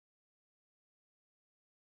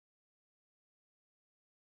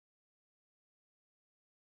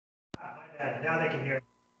Yeah, now they can hear.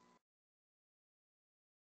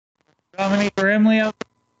 Dominique or Emily out?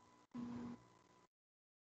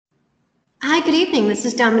 Hi, good evening. This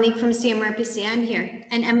is Dominique from CMRPC. I'm here.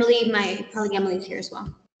 And Emily, my colleague Emily's here as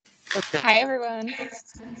well. Okay. Hi, everyone.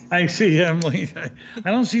 I see Emily. I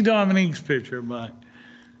don't see Dominique's picture, but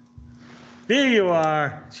there you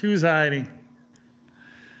are. She was hiding.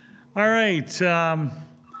 All right.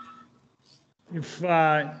 If Oh,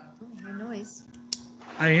 my noise.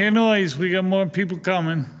 I hear noise, we got more people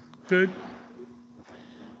coming. Good.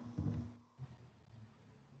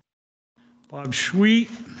 Bob Sweet.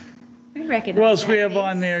 I recognize Who else we that have face.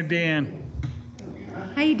 on there, Dan?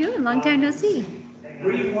 How you doing? Long time no see.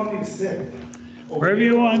 Where do you want me to sit? Wherever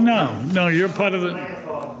you want. No, you're part of the.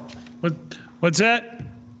 Microphone. What's that?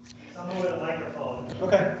 Someone with a microphone.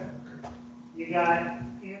 Okay. You got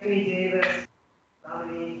Anthony Davis,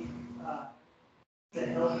 Dominique,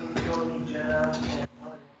 Hilton, Tony, Jenna, and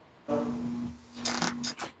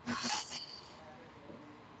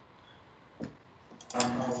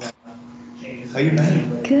How you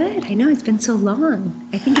been? Good. I know it's been so long.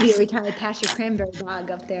 I think of you every time I pass your cranberry bog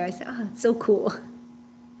up there. I say, oh, it's so cool.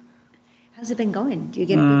 How's it been going? Do you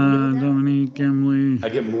get a good meal now? Dominique, Emily. I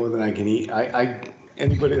get more than I can eat.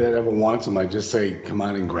 Anybody that ever wants them, I just say, come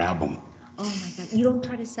on and grab them. Oh my God. You don't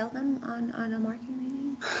try to sell them on a marketing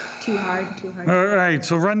meeting? Too hard, too hard. All right,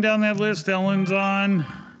 so run down that list. Ellen's on.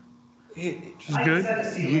 She's good.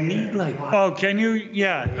 You need like, Oh, can you?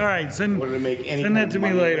 Yeah, all right, send wanted to make any. that to me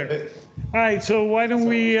money later. with it. All right, so why don't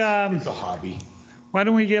we, It's a hobby.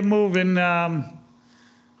 get moving?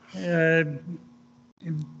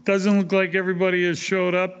 It doesn't look like everybody has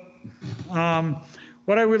showed up.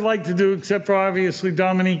 What I would like to do, except for obviously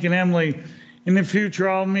Dominique and Emily, in the future,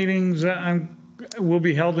 all meetings will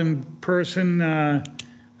be held in person.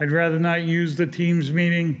 I'd rather not use the Teams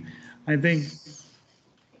meeting. I think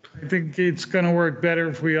it's going to work better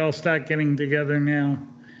if we all start getting together now.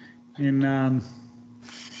 And yeah,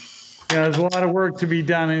 there's a lot of work to be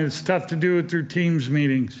done, and it's tough to do it through Teams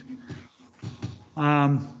meetings.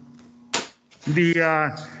 I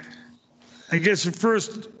guess the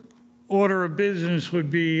first order of business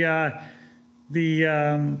would be the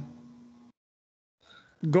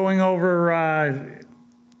going over on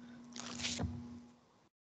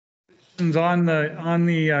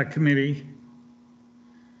the committee.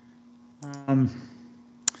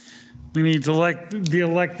 We need to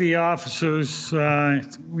elect the officers.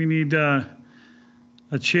 We need a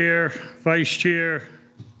chair, vice chair.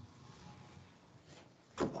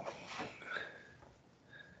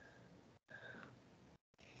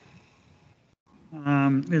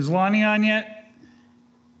 Is Lonnie on yet?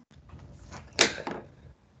 All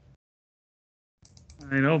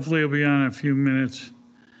right, hopefully he'll be on in a few minutes.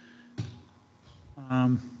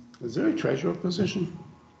 Is there a treasurer position?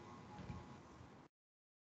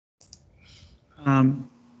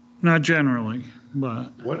 Not generally,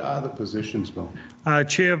 but What are the positions, Bill?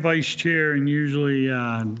 chair, vice chair, and usually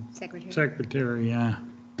Secretary. secretary, yeah.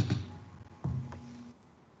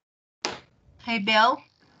 Hey, Bill,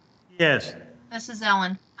 Yes. this is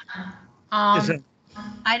Ellen. Yes, sir.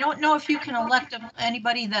 I don't know if you can elect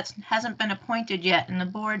anybody that hasn't been appointed yet, and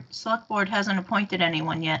the select board hasn't appointed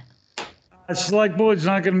anyone yet. Select board's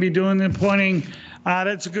not going to be doing the appointing.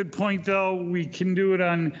 That's a good point, though. We can do it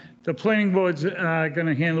on, the planning board's going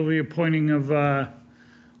to handle the appointing of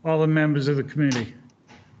all the members of the committee.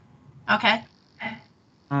 Okay,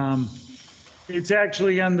 It's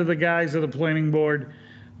actually under the guise of the planning board.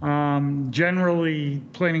 Generally,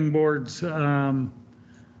 planning boards, do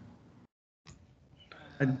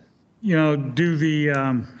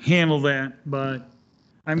the, handle that, but,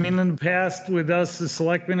 I mean, in the past with us, the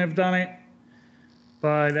selectmen have done it,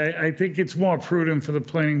 but I think it's more prudent for the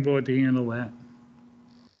planning board to handle that.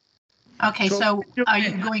 okay, So- so are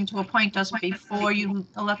you going to appoint us before you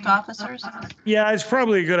elect officers? Yeah, it's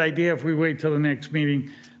probably a good idea if we wait till the next meeting.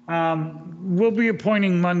 We'll be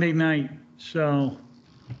appointing Monday night, so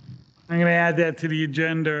I'm going to add that to the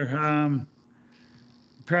agenda.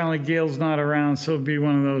 Apparently Gail's not around, so it'll be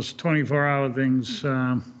one of those 24-hour things.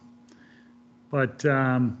 But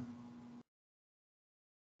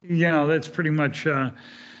that's pretty much going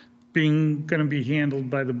to be handled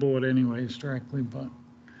by the board anyways directly. But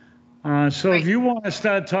so if you want to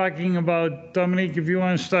start talking about, Dominique, if you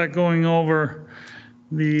want to start going over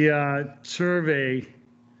the survey,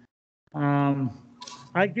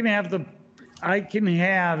 I can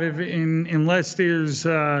have, unless there's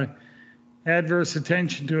adverse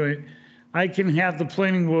attention to it, I can have the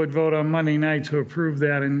planning board vote on Monday night to approve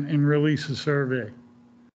that and release a survey.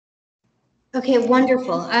 Okay,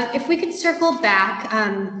 wonderful. If we could circle back,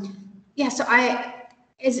 yeah, so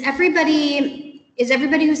is everybody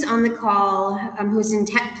who's on the call, who's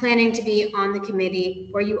planning to be on the committee,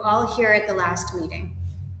 were you all here at the last meeting?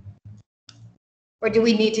 Or do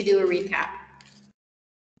we need to do a recap?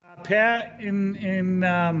 Pat and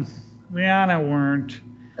Liana weren't.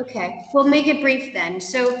 Okay, we'll make it brief then.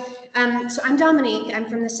 So I'm Dominique. I'm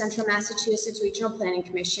from the Central Massachusetts Regional Planning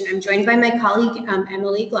Commission. I'm joined by my colleague,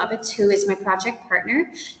 Emily Globitz, who is my project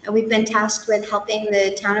partner. And we've been tasked with helping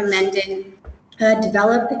the town of Mendon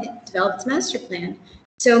develop its master plan.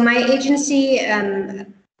 So my agency,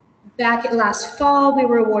 back last fall, we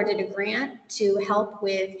were awarded a grant to help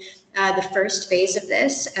with the first phase of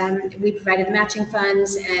this. We provided matching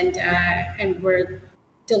funds, and we're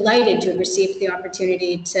delighted to have received the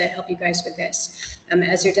opportunity to help you guys with this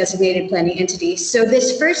as your designated planning entity. So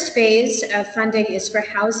this first phase of funding is for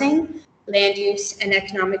housing, land use, and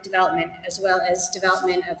economic development, as well as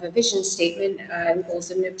development of a vision statement and goals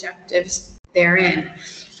and objectives therein.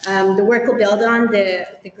 The work will build on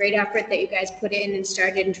the great effort that you guys put in and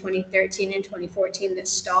started in 2013 and 2014 that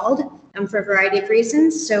stalled for a variety of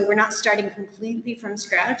reasons. So we're not starting completely from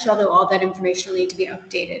scratch, although all that information will need to be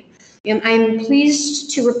updated. I'm pleased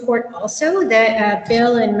to report also that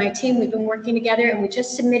Bill and my team, we've been working together, and we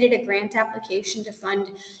just submitted a grant application to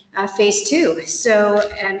fund phase 2. So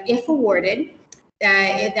if awarded,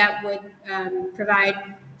 that would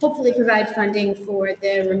hopefully provide funding for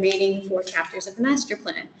the remaining 4 chapters of the master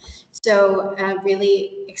plan. So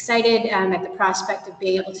really excited at the prospect of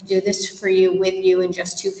being able to do this for you, with you, in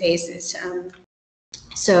just 2 phases.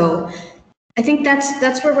 So I think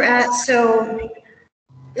that's where we're at. So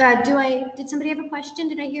did somebody have a question?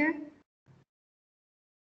 Did I hear?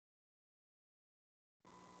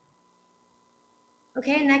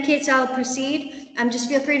 Okay, in that case, I'll proceed. Just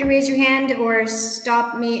feel free to raise your hand or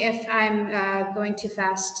stop me if I'm going too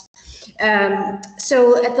fast.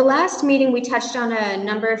 So at the last meeting, we touched on a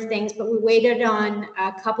number of things, but we waited on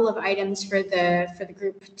a couple of items for the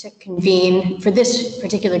group to convene, for this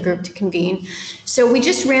particular group to convene. So we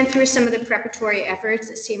just ran through some of the preparatory efforts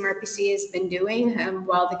that CMRPC has been doing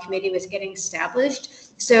while the committee was getting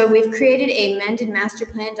established. So we've created a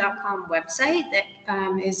mendonmasterplan.com website that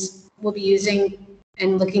we'll be using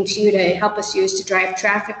and looking to you to help us use to drive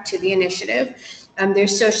traffic to the initiative.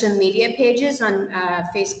 There's social media pages on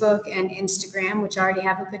Facebook and Instagram, which already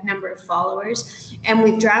have a good number of followers. And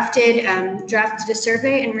we've drafted a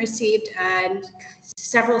survey and received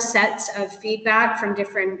several sets of feedback from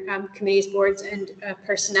different committees, boards, and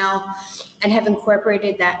personnel, and have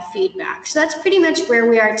incorporated that feedback. So that's pretty much where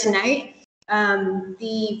we are tonight.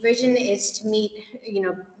 The vision is to meet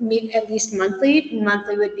at least monthly.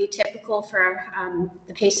 Monthly would be typical for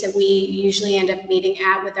the pace that we usually end up meeting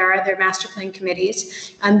at with our other master plan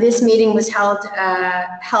committees. This meeting was held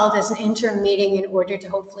as an interim meeting in order to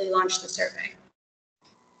hopefully launch the survey.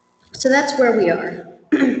 So that's where we are.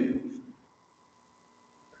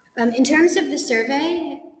 In terms of the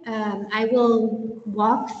survey, I will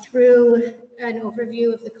walk through an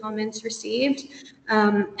overview of the comments received,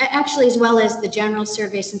 actually, as well as the general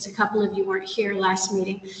survey, since a couple of you weren't here last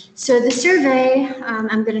meeting. So the survey,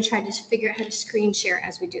 I'm going to try to figure out how to screen share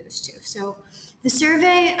as we do this too. So the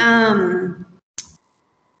survey,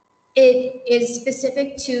 it is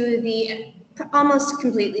specific to almost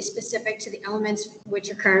completely specific to the elements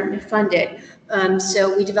which are currently funded.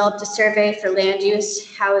 So we developed a survey for land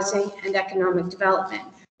use, housing, and economic development,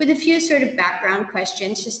 with a few sort of background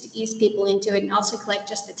questions just to ease people into it and also collect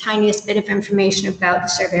just the tiniest bit of information about the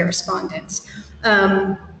survey respondents.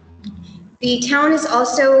 The town is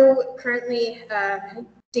also currently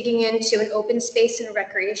digging into an open space and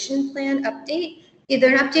recreation plan update, either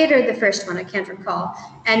an update or the first one, I can't recall.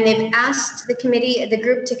 And they've asked the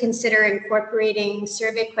group to consider incorporating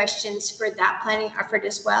survey questions for that planning effort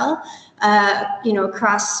as well,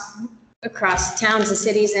 across towns and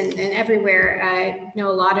cities and everywhere. I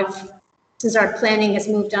know since our planning has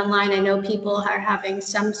moved online, I know people are having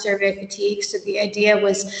some survey fatigue. So the idea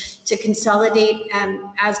was to consolidate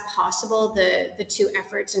as possible the 2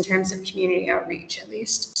 efforts in terms of community outreach, at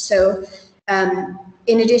least. So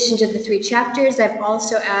in addition to the 3 chapters, I've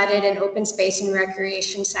also added an open space and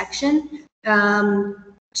recreation section to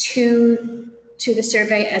the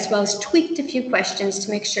survey, as well as tweaked a few questions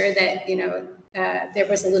to make sure that, there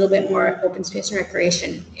was a little bit more open space and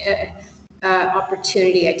recreation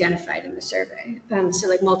opportunity identified in the survey. So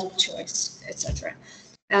like multiple choice, etc.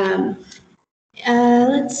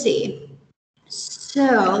 Let's see.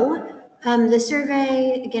 So the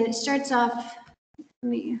survey, again, it starts off, let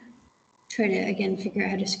me try to, again, figure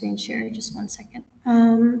out how to screen share. Just one second.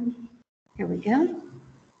 Here we go.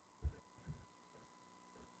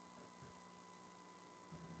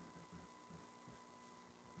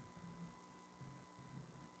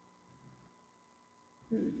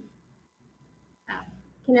 Can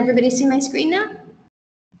everybody see my screen now?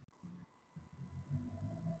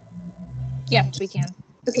 Yeah, we can.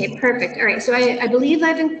 Okay, perfect. All right, so I believe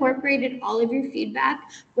I've incorporated all of your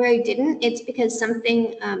feedback. Where I didn't, it's because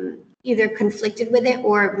something either conflicted with it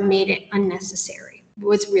or made it unnecessary,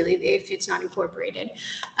 was really if it's not incorporated.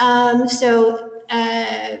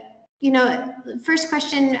 First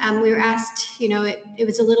question, we were asked, it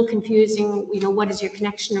was a little confusing, what is your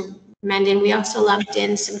connection of Mendon? We also lumped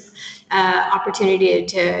in some opportunity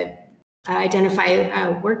to identify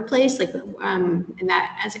a workplace, and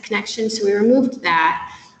that as a connection. So we removed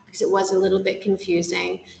that because it was a little bit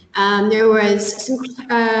confusing. There was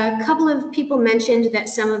a couple of people mentioned that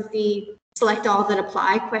some of the select all that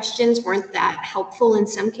apply questions weren't that helpful in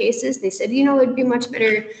some cases. They said, it'd be much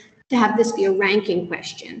better to have this be a ranking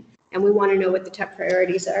question. And we want to know what the top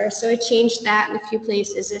priorities are. So I changed that in a few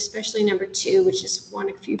places, especially number 2, which is one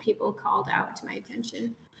a few people called out to my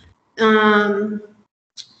attention.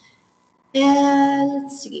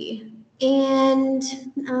 Let's see. And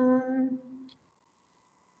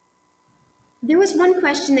there was one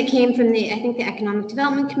question that came from I think the Economic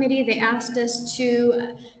Development Committee. They asked us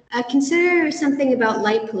to consider something about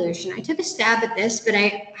light pollution. I took a stab at this, but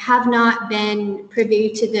I have not been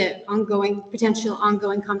privy to the potential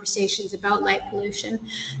ongoing conversations about light pollution.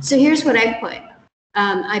 So here's what I put.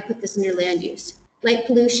 I put this under land use. Light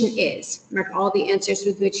pollution is, mark all the answers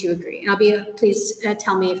with which you agree. And please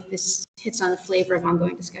tell me if this hits on the flavor of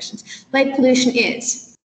ongoing discussions. Light pollution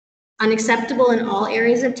is unacceptable in all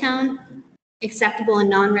areas of town, acceptable in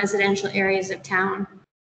non-residential areas of town,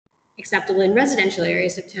 acceptable in residential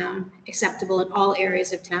areas of town, acceptable in all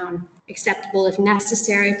areas of town, acceptable if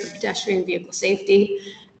necessary for pedestrian vehicle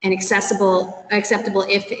safety, and acceptable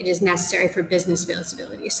if it is necessary for business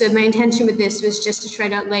visibility. So my intention with this was just to try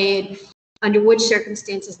to lay it under which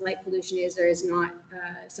circumstances light pollution is or is not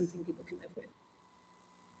something people can live with.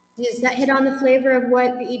 Does that hit on the flavor of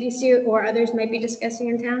what the EDC or others might be discussing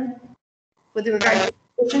in town with regard to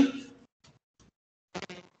pollution?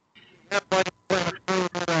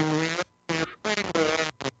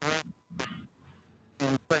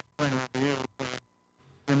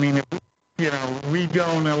 I mean, we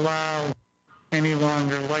don't allow any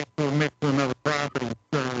longer light to emit to another property,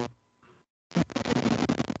 so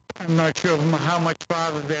I'm not sure how much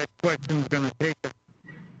farther that question's gonna take us.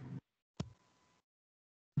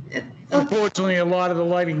 Unfortunately, a lot of the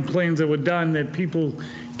lighting plans that were done that people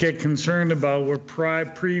get concerned about were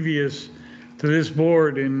previous to this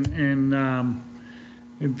board, and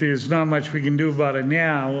there's not much we can do about it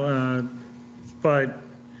now, but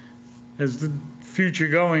as the future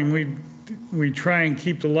going, we try and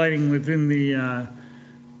keep the lighting within the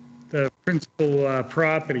principal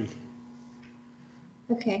property.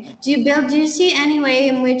 Okay. Do you see any way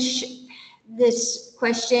in which this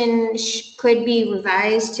question could be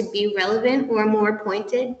revised to be relevant or more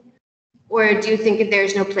pointed? Or do you think that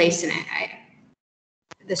there's no place in it,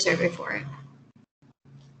 the survey for it?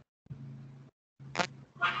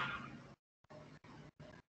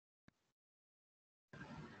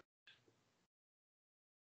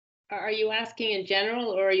 Are you asking in general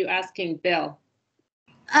or are you asking Bill?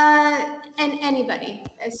 And anybody,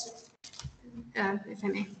 if I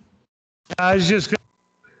may. I was just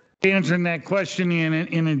answering that question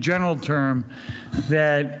in a general term,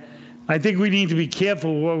 that I think we need to be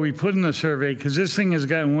careful what we put in the survey, because this thing has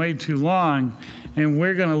gotten way too long and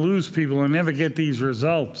we're going to lose people and never get these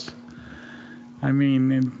results. I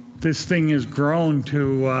mean, this thing has grown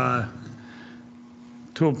to a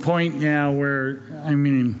point now where, I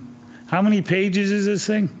mean, how many pages is this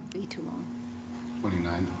thing? Way too long.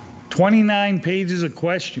 29. 29 pages of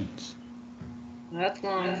questions. That's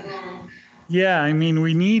long. Yeah, I mean,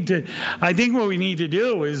 I think what we need to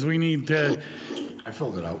do is we need to I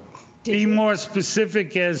filled it out. be more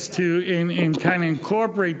specific as to, and kind of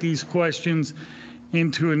incorporate these questions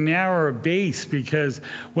into a narrower base, because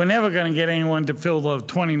we're never going to get anyone to fill the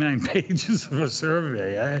 29 pages of a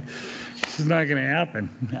survey. It's not going to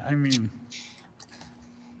happen. I mean,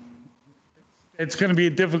 it's going to be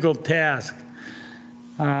a difficult task.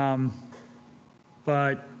 But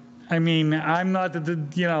I mean, I'm not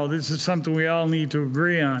this is something we all need to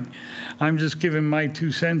agree on. I'm just giving my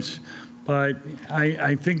 2 cents, but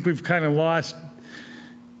I think we've kind of lost,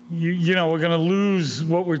 we're going to lose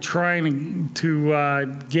what we're trying to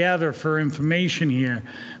gather for information here.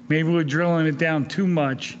 Maybe we're drilling it down too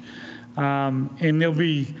much. And there'll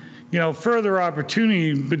be, further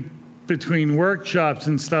opportunity between workshops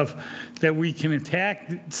and stuff that we can attack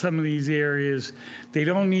some of these areas. They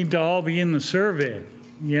don't need to all be in the survey.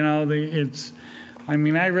 I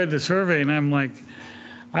mean, I read the survey and I'm like,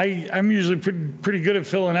 I'm usually pretty good at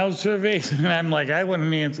filling out surveys, and I'm like, I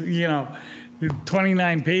wouldn't answer,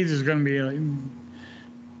 29 pages is gonna be,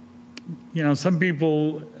 some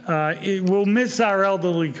people, it will miss our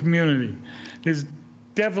elderly community. There's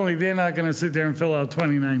definitely, they're not gonna sit there and fill out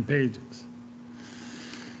 29 pages.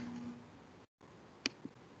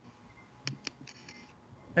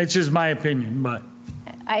 It's just my opinion, but.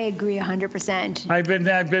 I agree 100%.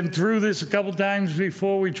 I've been through this a couple times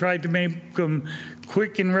before. We tried to make them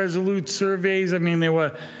quick and resolute surveys. I mean, they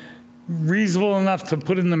were reasonable enough to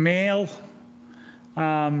put in the mail.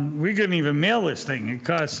 We couldn't even mail this thing. It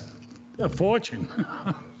cost a fortune.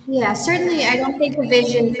 Yeah, certainly, I don't think the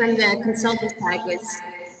vision from the consultant side was,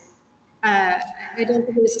 I don't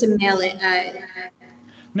think it was to mail it.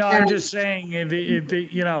 No, I'm just saying,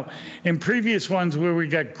 in previous ones where we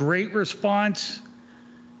got great response,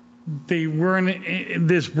 they weren't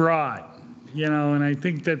this broad, and I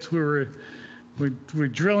think that's where we're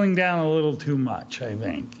drilling down a little too much, I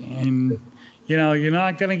think. And, you're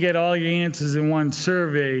not going to get all your answers in one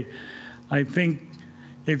survey. I think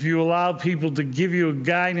if you allow people to give you a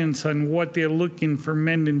guidance on what they're looking for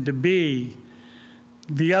Mendon to be,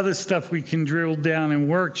 the other stuff we can drill down in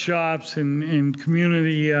workshops and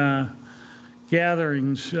community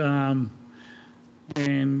gatherings. And,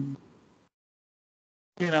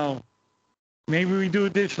 maybe we do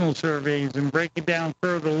additional surveys and break it down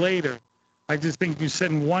further later. I just think you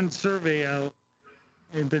send one survey out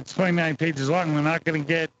that's 29 pages long, we're not going to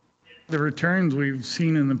get the returns we've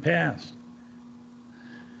seen in the past.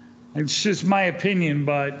 It's just my opinion,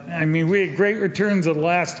 but I mean, we had great returns of the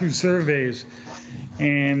last two surveys.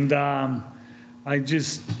 And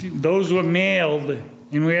those were mailed,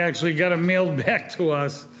 and we actually got them mailed back to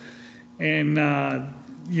us. And,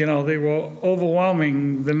 they were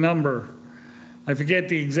overwhelming, the number. I forget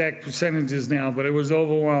the exact percentages now, but it was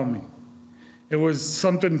overwhelming. It was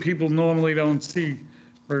something people normally don't see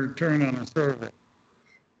for a return on a survey.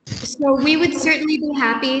 So we would certainly be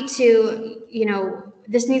happy to,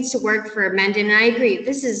 this needs to work for Mendon, and I agree,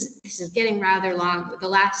 this is getting rather long. The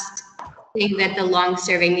last thing that the long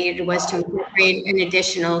survey needed was to incorporate an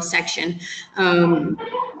additional section.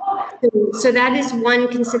 So that is one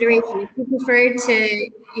consideration. If you prefer to,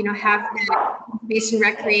 have the conservation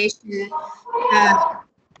recreation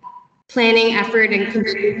planning effort and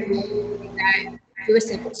do a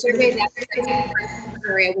simple survey, that's the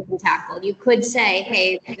area we can tackle. You could say,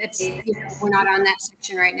 hey, that's, we're not on that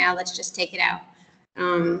section right now, let's just take it out.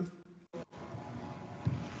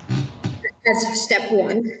 That's step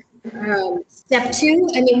one. Step two,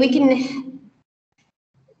 I mean,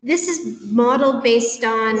 this is modeled based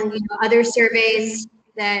on other surveys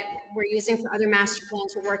that we're using for other master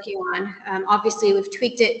plans we're working on. Obviously, we've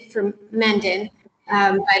tweaked it for Mendon,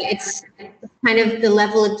 but it's kind of the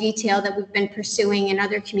level of detail that we've been pursuing in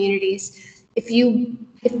other communities. We're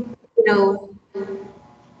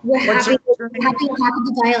happy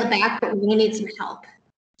to dial it back, but we need some help.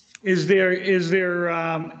 Has there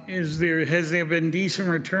been decent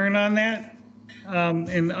return on that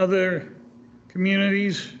in other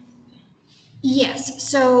communities? Yes.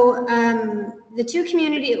 So I'm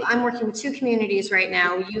working with two communities right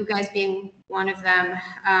now, you guys being one of them.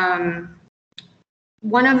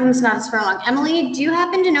 One of them is not as far along. Emily, do you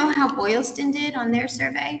happen to know how Boylston did on their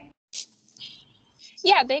survey?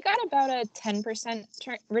 Yeah, they got about a 10%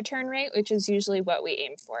 return rate, which is usually what we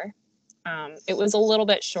aim for. It was a little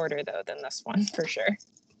bit shorter, though, than this one, for sure.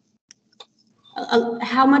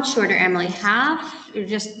 How much shorter, Emily? Half? Or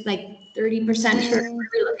just like 30% shorter?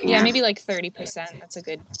 Yeah, maybe like 30%. That's a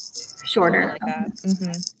good shorter. Like that.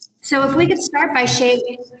 Mm-hmm. So if we could start by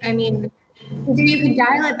either you could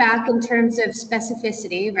dial it back in terms of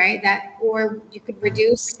specificity, right? Or you could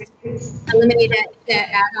eliminate the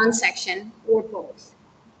add-on section, or both.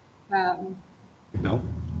 No.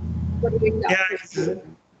 What do you think?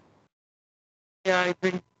 Yeah,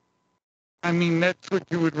 that's what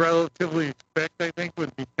you would relatively expect, I think,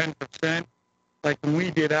 would be 10%. Like when we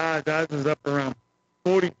did ours was up around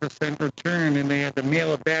 40% return, and they had to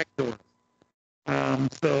mail it back to us.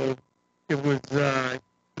 So it was,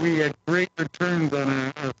 we had great returns on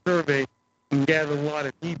our survey and gathered a lot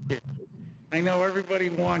of detail. I know everybody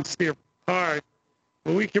wants their part,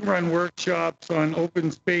 but we can run workshops on open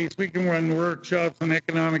space, we can run workshops on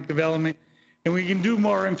economic development, and we can do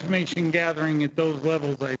more information gathering at those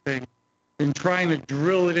levels, I think, than trying to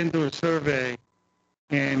drill it into a survey.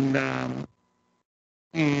 And I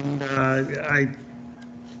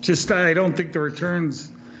don't think the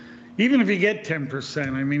returns, even if you get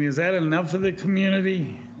 10%, I mean, is that enough for the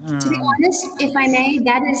community? To be honest, if I may,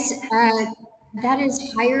 that is that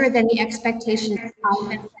is higher than the expectations I've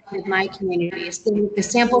been setting with my communities. The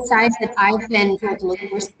sample size that I've been told to look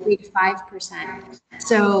for is 3 to 5%.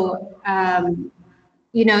 So,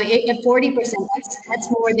 you know, at 40%,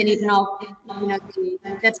 that's more than even all, you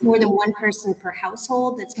know, that's more than one person per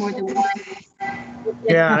household. That's more than one.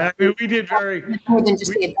 Yeah, I mean, we did very, More than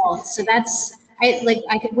just the adults. So that's,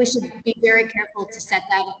 we should be very careful to set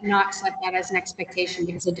that, not set that as an expectation,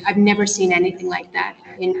 because I've never seen anything like that.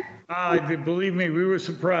 believe me, we were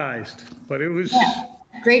surprised, but it was, Yeah,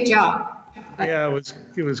 great job. yeah,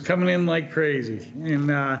 it was coming in like crazy.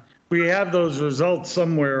 And we have those results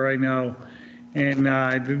somewhere, I know. And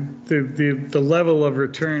the level of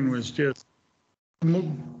return was just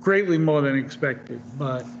greatly more than expected,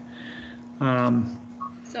 but.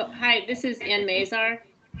 So, hi, this is Ann Mazar.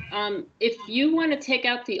 If you want to take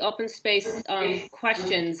out the open space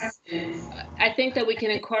questions, I think that we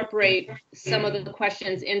can incorporate some of the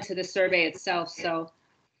questions into the survey itself. So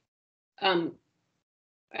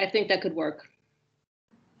I think that could work.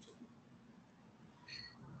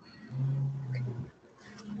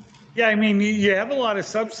 Yeah, I mean, you have a lot of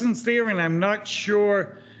substance there, and I'm not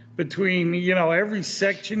sure between, you know, every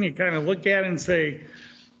section you kind of look at and say,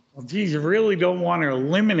 well, geez, you really don't want to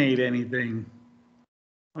eliminate anything.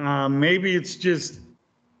 Maybe it's just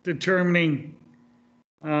determining,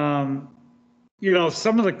 you know,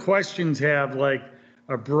 some of the questions have like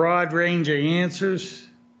a broad range of answers.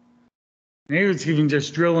 Maybe it's even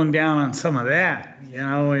just drilling down on some of that, you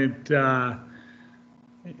know,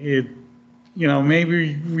 you know,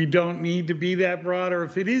 maybe we don't need to be that broad, or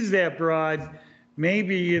if it is that broad,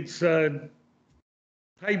 maybe it's type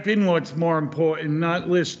in what's more important, not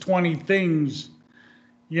list 20 things,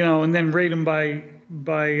 you know, and then rate them by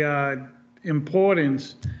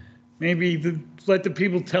importance. Maybe let the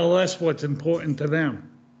people tell us what's important to them.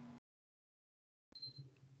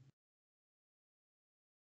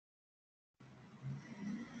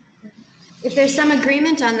 If there's some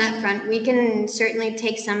agreement on that front, we can certainly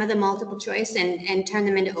take some of the multiple choice and turn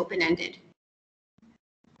them into open-ended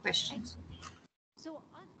questions. So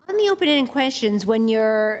on the open-ended questions, when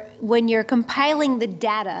you're compiling the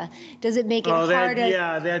data, does it make it harder?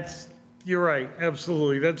 Yeah, you're right.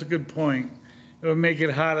 Absolutely. That's a good point. It would make it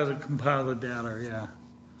harder to compile the data. Yeah.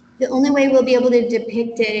 The only way we'll be able to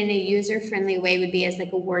depict it in a user-friendly way would be as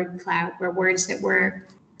like a word cloud, where words that were.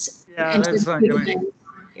 Yeah, that's not gonna.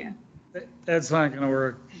 Yeah. That's not going to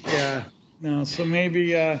work. Yeah. No. So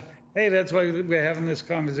maybe. Hey, that's why we're having this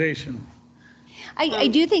conversation. I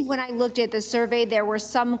do think when I looked at the survey, there were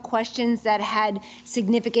some questions that had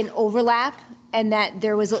significant overlap, and that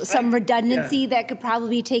there was some redundancy that could probably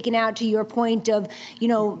be taken out, to your point of, you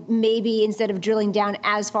know, maybe instead of drilling down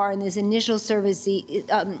as far in this initial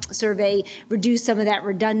survey, reduce some of that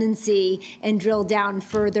redundancy and drill down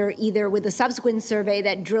further, either with a subsequent survey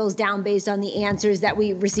that drills down based on the answers that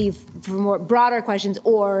we receive for more broader questions,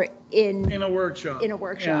 or in a workshop.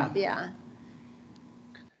 Yeah.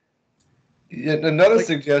 Yeah, another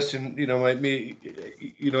suggestion, you know, might be,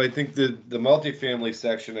 you know, I think the multifamily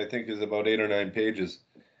section, I think, is about 8 or 9 pages,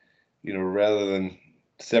 you know, rather than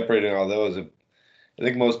separating all those. I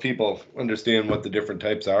think most people understand what the different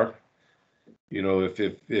types are. You know, if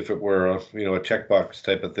it were a, you know, a checkbox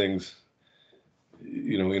type of things,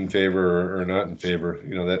 you know, in favor or not in favor,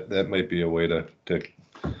 you know, that might be a way to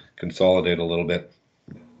consolidate a little bit.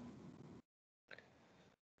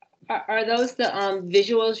 Are those the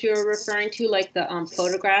visuals you're referring to, like the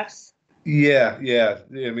photographs? Yeah. I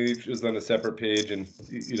mean, each is on a separate page, and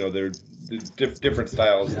you know, they're different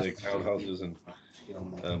styles, like townhouses and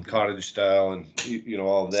cottage style, and you know,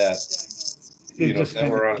 all of that. You know, if that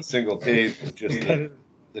were on a single page, just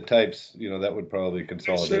the types, you know, that would probably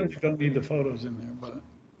consolidate. You don't need the photos in there, but.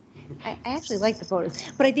 I actually like the photos,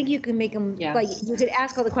 but I think you can make them, like, you could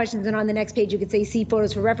ask all the questions, and on the next page you could say see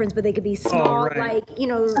photos for reference, but they could be small, like, you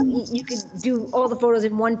know, you could do all the photos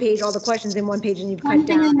in one page, all the questions in one page, and you've cut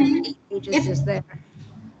down 8 pages just there.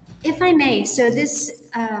 If I may, so this,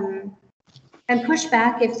 and push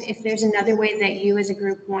back if there's another way that you as a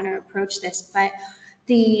group want to approach this, but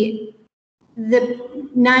the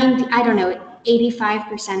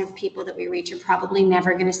 85% of people that we reach are probably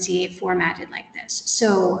never going to see it formatted like this.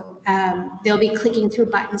 So they'll be clicking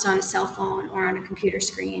through buttons on a cell phone or on a computer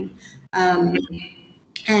screen. And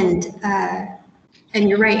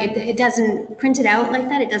you're right, it doesn't print it out like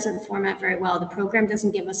that. It doesn't format very well. The program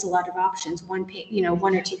doesn't give us a lot of options. One page, you know,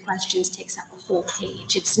 1 or 2 questions takes up a whole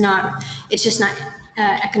page. It's just not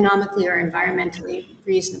economically or environmentally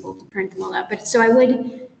reasonable to print them all out. But so I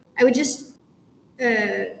would just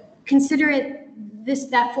consider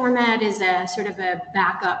that format is a sort of a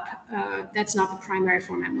backup. That's not the primary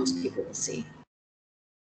format most people will see.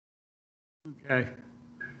 Okay.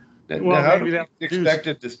 Now, Well, how do maybe we that expect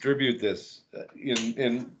to distribute this?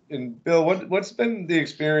 In Bill, what's been the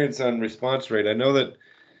experience on response rate? I know that,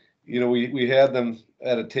 we had them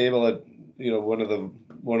at a table at, one of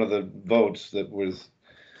the votes that was,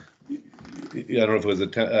 I don't know if it was a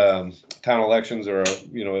town elections or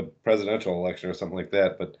a presidential election or something like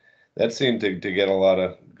that, but that seemed to get a lot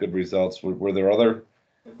of good results. Were there other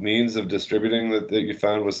means of distributing that you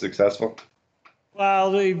found was successful?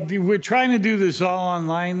 Well, we're trying to do this all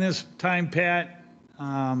online this time, Pat,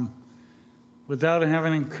 without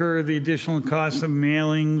having to incur the additional cost of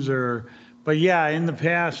mailings but yeah, in the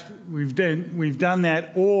past, we've done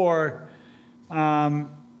that, or,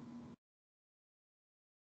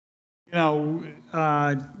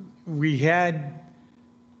 we had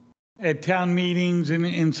at town meetings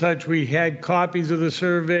and such, we had copies of the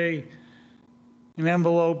survey in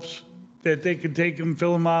envelopes that they could take them,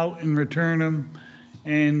 fill them out and return them.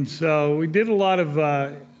 And so we did a lot of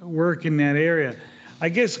work in that area. I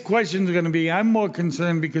guess the question is going to be, I'm more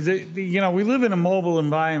concerned because, we live in a mobile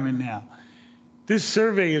environment now. This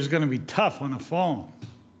survey is going to be tough on a phone.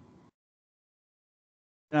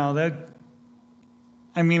 Now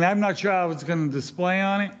I'm not sure how it's going to display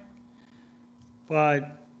on it,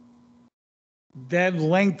 but that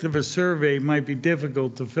length of a survey might be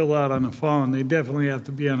difficult to fill out on a phone. They definitely have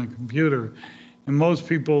to be on a computer. And most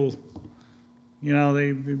people,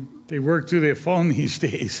 they work through their phone these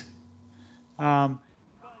days.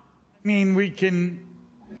 We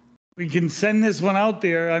can send this one out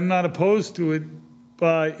there. I'm not opposed to it,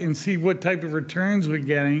 and see what type of returns we're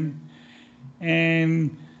getting.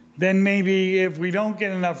 And then maybe if we don't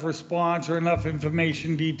get enough response or enough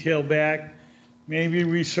information detail back, maybe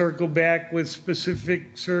we circle back with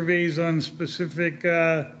specific surveys on specific,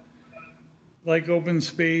 like open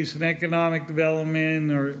space and economic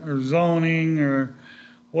development or zoning or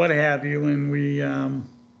what have you. And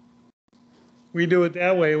we do it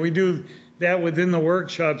that way. We do that within the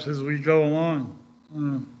workshops as we go along.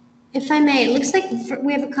 If I may, it looks like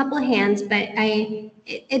we have a couple of hands, but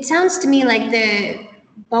it sounds to me like the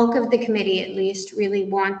bulk of the committee at least really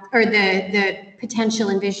or the potential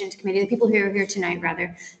envisioned committee, the people who are here tonight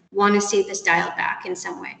rather, want to see this dialed back in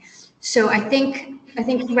some way. So I think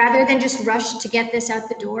rather than just rush to get this out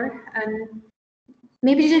the door,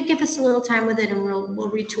 maybe just give us a little time with it and we'll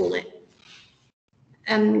retool it.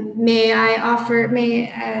 May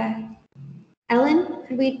Ellen,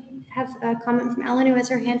 could we have a comment from Ellen who has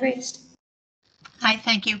her hand raised? Hi,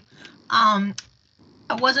 thank you.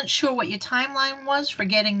 I wasn't sure what your timeline was for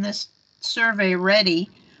getting this survey ready,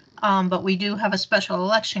 but we do have a special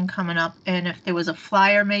election coming up, and if there was a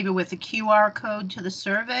flyer maybe with a QR code to the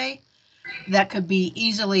survey, that could be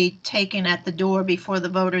easily taken at the door before the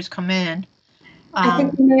voters come in. I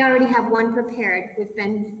think we may already have one prepared. We've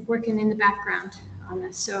been working in the background on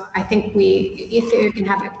this, so I think if you can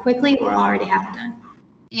have it quickly, we'll already have it done.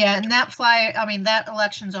 Yeah, and that flyer, that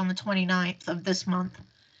election's on the 29th of this month.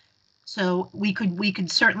 So we could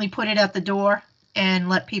certainly put it at the door and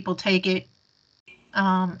let people take it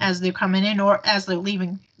as they're coming in or as they're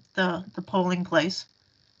leaving the polling place.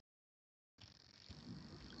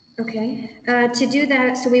 Okay, to do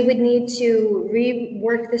that, so we would need to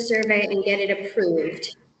rework the survey and get it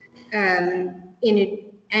approved in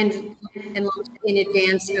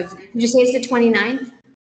advance of, did you say it's the 29th?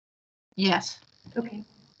 Yes. Okay.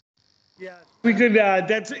 Yeah, we could,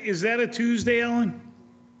 is that a Tuesday, Ellen?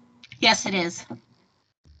 Yes, it is.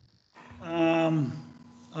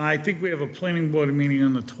 I think we have a planning board meeting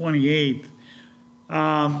on the 28th.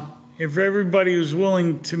 If everybody was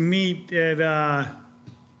willing to meet at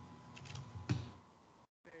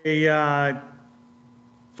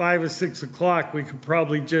 5 or 6 o'clock, we could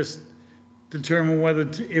probably just determine whether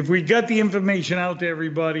if we got the information out to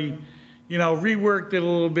everybody, reworked it a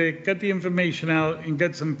little bit, got the information out and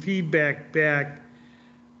got some feedback back,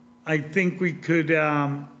 I think we could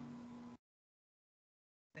have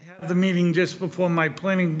the meeting just before my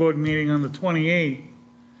planning board meeting on the 28th,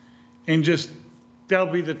 and that'll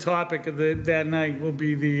be the topic of that night will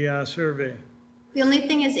be the survey. The only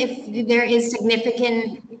thing is if there is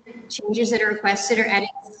significant changes that are requested or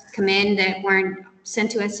edits come in that weren't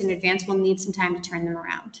sent to us in advance, we'll need some time to turn them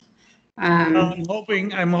around. I'm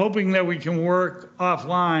hoping that we can work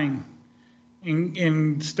offline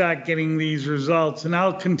and start getting these results, and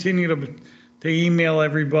I'll continue to email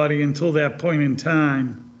everybody until that point in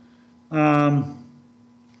time. I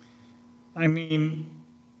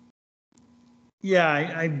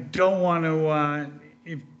don't want to,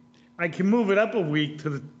 if I can move it up a week to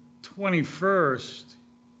the 21st.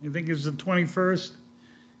 I think it's the 21st. Is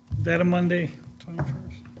that a Monday?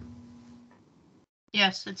 21st?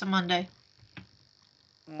 Yes, it's a Monday.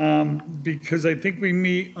 Because I think we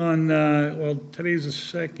meet on, well, today's the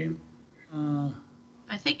 2nd.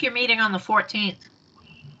 I think you're meeting on the 14th.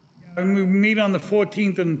 And we meet on the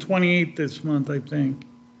 14th and 28th this month, I think.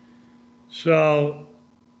 So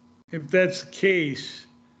if that's the case,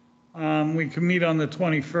 we can meet on the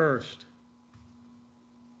 21st.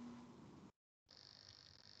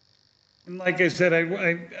 And like I said,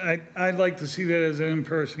 I'd like to see that as an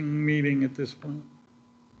in-person meeting at this point.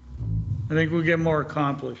 I think we'll get more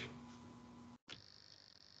accomplished.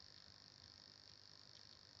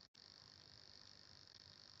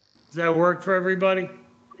 Does that work for everybody?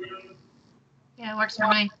 Yeah, it works for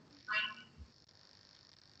me.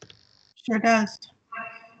 Sure does.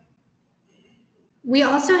 We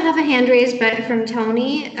also have a hand raised, but from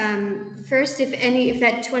Tony. First, if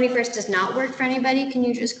that 21st does not work for anybody, can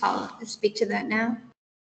you just speak to that now?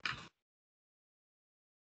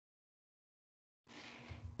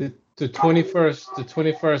 The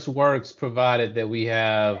 21st works, provided that we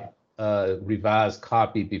have a revised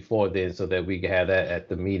copy before then, so that we can have that at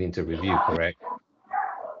the meeting to review, correct?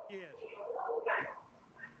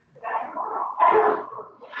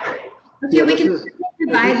 Okay, we can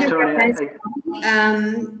provide the revised.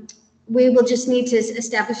 We will just need to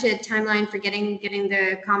establish a timeline for getting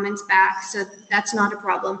the comments back, so that's not a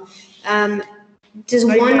problem. Does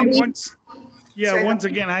one week? Once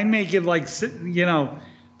again, I make it like, you know,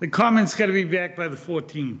 the comments got to be back by the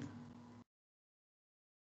 14th.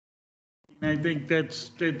 And I think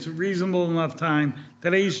that's reasonable enough time.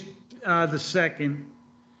 Today's the 2nd.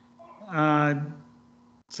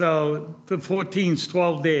 So the 14th's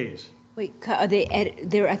 12 days. Wait, are they,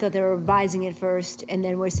 I thought they were revising it first, and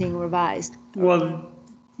then we're seeing revised. Well,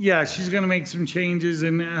 yeah, she's going to make some changes.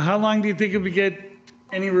 And how long do you think if we get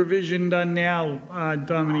any revision done now,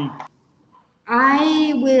 Dominique?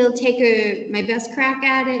 I will take my best crack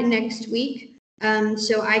at it next week.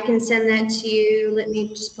 So I can send that to you. Let me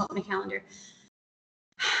just pull up my calendar.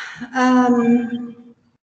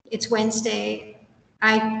 It's Wednesday.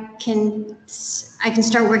 I can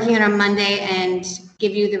start working on it on Monday and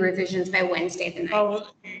give you the revisions by Wednesday the 9th.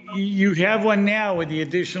 Oh, you have one now with the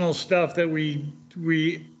additional stuff that we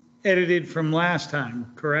edited from last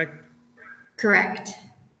time, correct? Correct.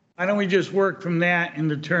 Why don't we just work from that and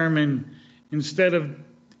determine, instead of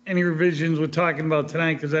any revisions we're talking about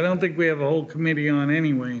tonight, because I don't think we have a whole committee on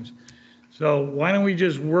anyways. So why don't we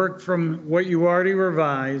just work from what you already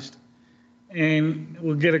revised, and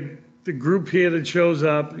we'll get the group here that shows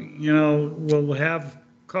up, you know, we'll have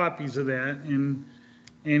copies of that, and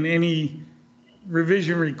any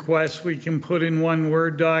revision requests we can put in one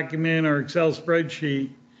Word document or Excel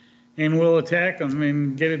spreadsheet, and we'll attack them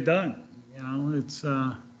and get it done. You know, it's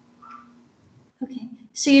Okay.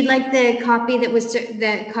 So you'd like the copy that's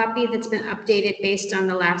been updated based on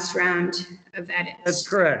the last round of edits? That's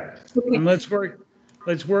correct. Okay. And let's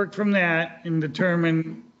work from that and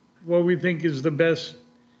determine what we think is the best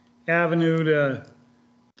avenue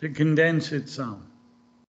to condense it some.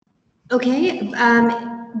 Okay,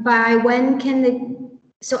 by when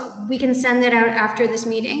so we can send that out after this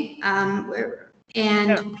meeting? When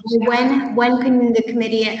can the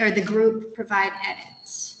committee or the group provide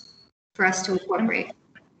edits for us to incorporate?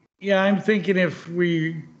 Yeah, I'm thinking if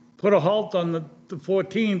we put a halt on the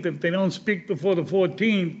 14th, if they don't speak before the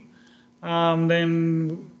 14th,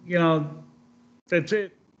 then, you know, that's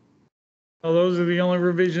it. Well, those are the only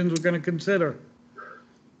revisions we're going to consider.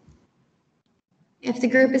 If the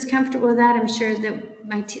group is comfortable with that, I'm sure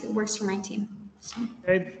that it works for my team. So.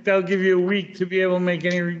 That'll give you a week to be able to make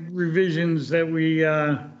any revisions that we,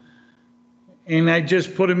 and I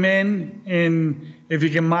just put them in, and if you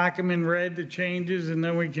can mark them in red, the changes, and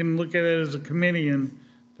then we can look at it as a committee and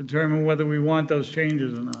determine whether we want those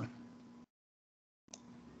changes or not.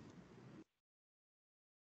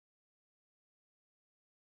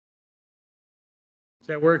 Does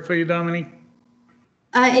that work for you, Dominique?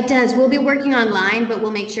 It does. We'll be working online, but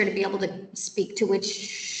we'll make sure to be able to speak to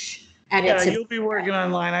which edits. Yeah, you'll be working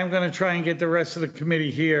online. I'm going to try and get the rest of the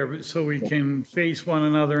committee here so we can face one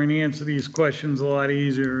another and answer these questions a lot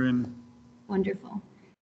easier. And wonderful.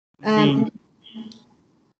 I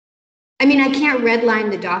mean, I can't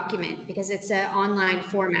redline the document because it's an online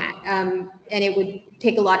format, and it would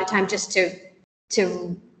take a lot of time just to.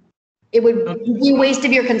 It would be a waste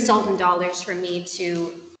of your consultant dollars for me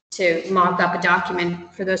to mock up a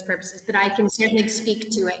document for those purposes, but I can certainly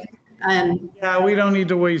speak to it. Yeah, we don't need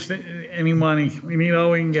to waste any money. We need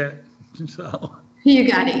all we can get. So you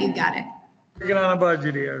got it. You got it. Working on a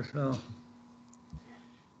budget here, so.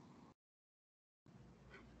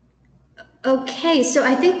 Okay, so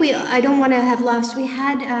I think I don't want to have lost, we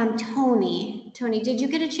had Tony. Tony, did you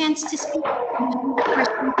get a chance to speak?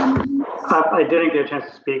 I didn't get a chance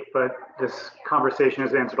to speak, but this conversation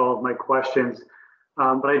has answered all of my questions.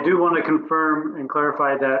 But I do want to confirm and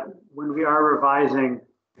clarify that when we are revising,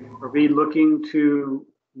 are we looking to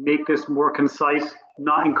make this more concise,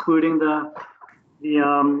 not including the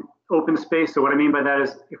open space? So what I mean by that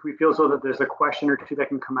is if we feel so that there's a question or two that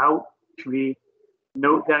can come out, should we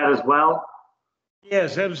note that as well?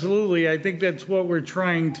 Yes, absolutely. I think that's what we're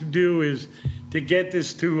trying to do, is to get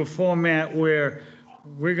this to a format where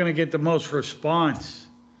we're going to get the most response,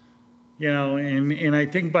 and I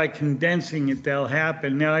think by condensing it, that'll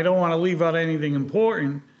happen. Now, I don't want to leave out anything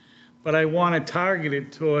important, but I want to target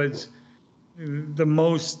it towards the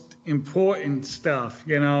most important stuff,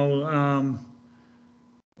 and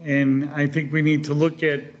I think we need to look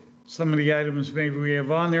at some of the items maybe we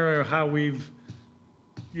have on there, or how we've,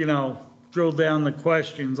 drilled down the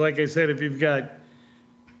questions. Like I said, if you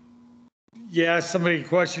ask somebody a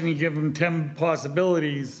question, you give them 10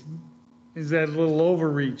 possibilities, is that a little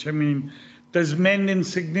overreach? I mean, does Mendon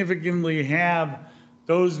significantly have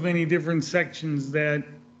those many different sections that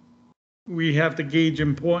we have to gauge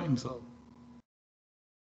importance of?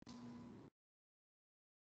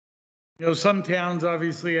 Some towns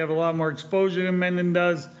obviously have a lot more exposure than Mendon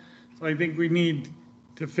does. So I think we need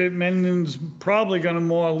to fit. Mendon's probably going to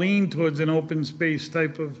more lean towards an open space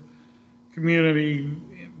type of community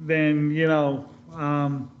than,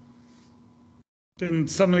 than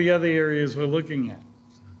some of the other areas we're looking at.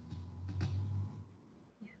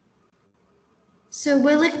 So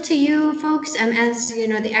we'll look to you folks as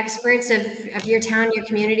the experts of your town, your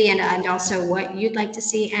community, and also what you'd like to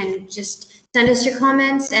see, and just send us your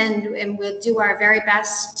comments, and we'll do our very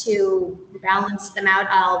best to balance them out.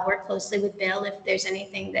 I'll work closely with Bill if there's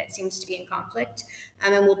anything that seems to be in conflict,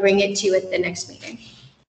 and we'll bring it to you at the next meeting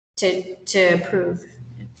to approve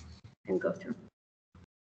and go through.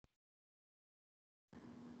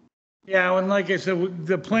 Yeah, and like I said,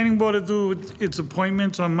 the planning board will do its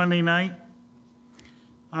appointments on Monday night,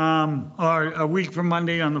 or a week from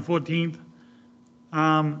Monday on the 14th.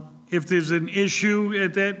 If there's an issue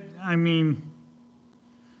at that, I mean,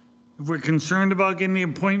 if we're concerned about getting the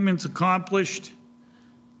appointments accomplished,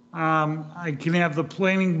 I can have the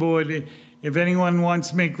planning board, if anyone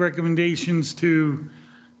wants to make recommendations to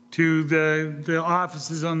the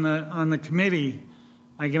offices on the committee,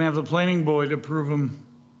 I can have the planning board approve them.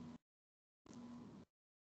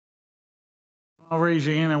 I'll raise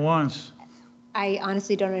your hand at once. I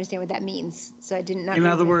honestly don't understand what that means, so I didn't. In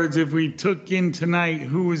other words, if we took in tonight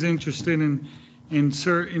who was interested in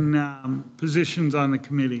certain positions on the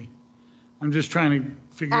committee, I'm just trying to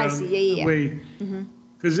figure out the way,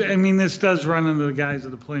 because I mean, this does run under the guise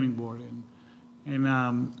of the planning board, and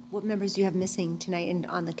what members do you have missing tonight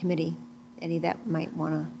on the committee? Any that might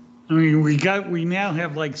want to? I mean, we now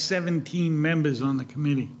have like 17 members on the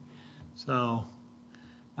committee, so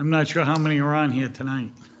I'm not sure how many are on here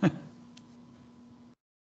tonight.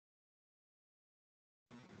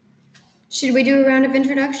 Should we do a round of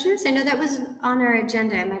introductions? I know that was on our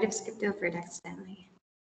agenda. I might have skipped over it accidentally.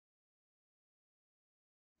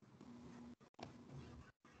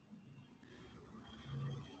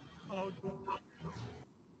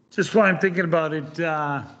 Just while I'm thinking about it,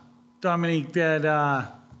 Dominique,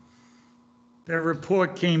 that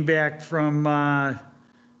report came back from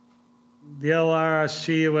the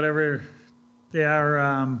LRC or whatever they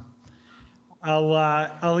are.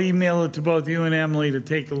 I'll email it to both you and Emily to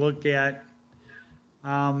take a look at.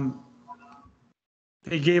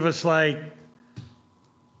 They gave us like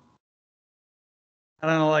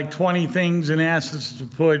 20 things and asked us to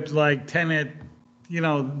put like 10 at,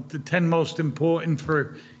 the 10 most important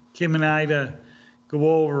for Kim and I to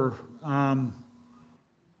go over.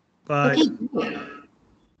 But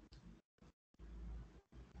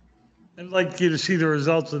I'd like you to see the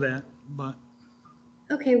results of that, but.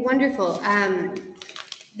 Okay, wonderful.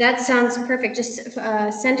 That sounds perfect. Just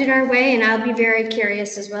send it our way, and I'll be very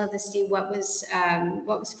curious as well to see what was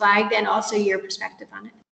flagged, and also your perspective on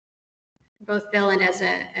it, both Bill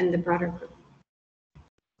and the broader group.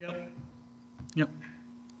 Yep.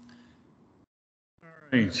 All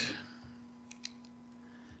right.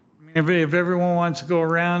 I mean, if everyone wants to go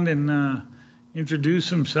around and introduce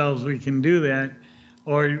themselves, we can do that.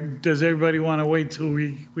 Or does everybody want to wait till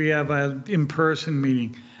we have an in-person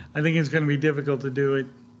meeting? I think it's going to be difficult to do it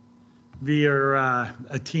via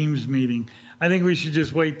a Teams meeting. I think we should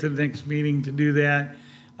just wait till the next meeting to do that.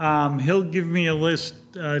 He'll give me a list.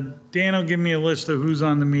 Dan will give me a list of who's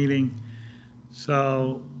on the meeting.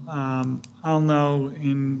 So I'll know,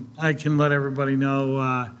 and I can let everybody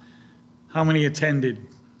know how many attended.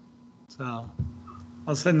 So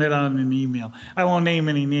I'll send that out in an email. I won't name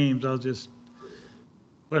any names. I'll just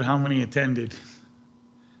put how many attended.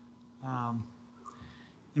 And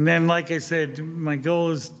then, like I said, my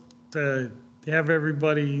goal is to have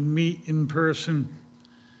everybody meet in person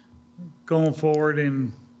going forward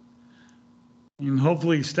and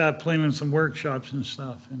hopefully start planning some workshops and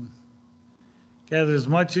stuff and gather as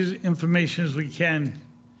much information as we can.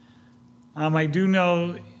 I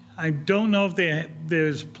don't know if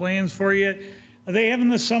there's plans for it yet. Are they having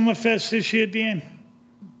the Summerfest this year, Dan?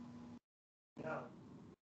 No.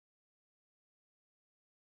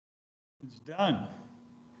 It's done.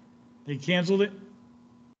 They canceled it?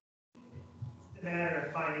 It's a matter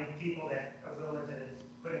of finding people that are willing to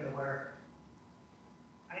put in the work.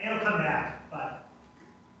 I know it'll come back, but,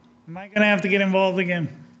 Am I gonna have to get involved again?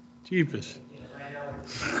 Jeepers. you know, right now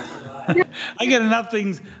it's, I got enough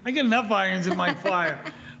things, I got enough irons in my fire.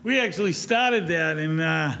 We actually started that and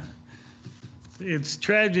it's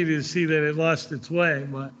tragedy to see that it lost its way,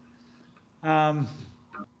 but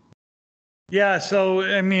yeah, so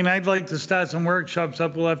I mean, I'd like to start some workshops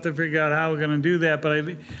up. We'll have to figure out how we're gonna do that,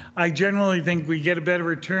 but I generally think we get a better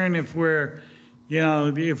return if we're,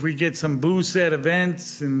 if we get some booths at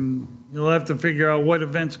events, and you'll have to figure out what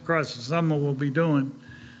events across the summer we'll be doing.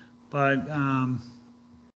 But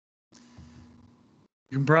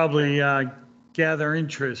you can probably gather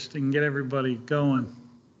interest and get everybody going.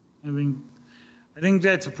 I think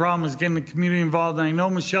that's a problem, is getting the community involved. And I know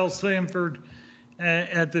Michelle Sanford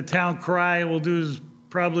at the town cry will do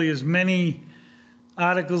probably as many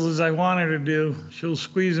articles as I want her to do. She'll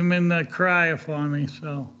squeeze them in the crier for me,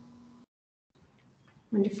 so.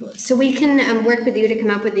 Wonderful. So we can work with you to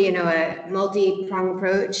come up with, a multi-pronged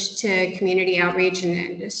approach to community outreach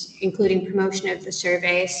and just including promotion of the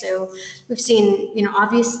survey. So we've seen,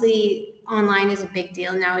 obviously online is a big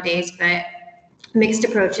deal nowadays, but mixed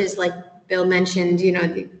approaches, like Bill mentioned,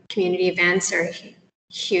 the community events are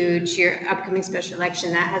huge. Your upcoming special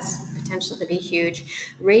election, that has potential to be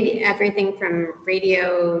huge. Everything from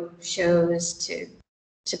radio shows to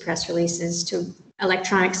press releases to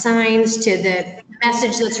electronic signs to the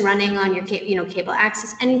message that's running on your cable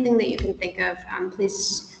access, anything that you can think of.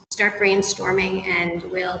 Please start brainstorming and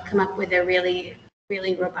we'll come up with a really,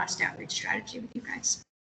 really robust outreach strategy with you guys.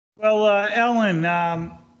 Well, Ellen,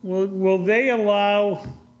 will they allow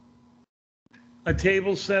a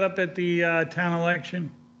table set up at the town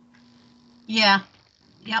election? Yeah,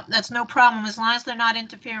 yep, that's no problem. As long as they're not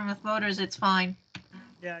interfering with voters, it's fine.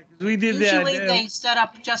 Yeah, because we did that. Usually they set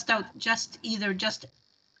up either just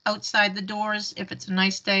outside the doors if it's a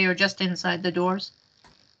nice day, or just inside the doors.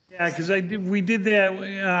 Yeah, because we did that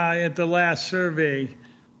at the last survey.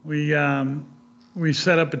 We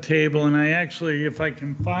set up a table, and I actually, if I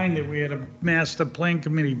can find it, we had a master plan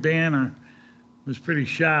committee banner. It was pretty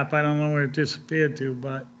sharp. I don't know where it disappeared to,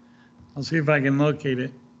 but I'll see if I can locate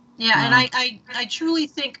it. Yeah, and I truly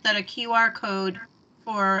think that a QR code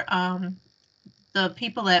for the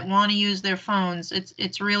people that want to use their phones,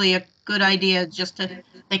 it's really a good idea.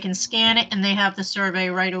 They can scan it and they have the survey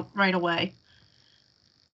right away.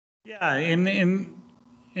 Yeah,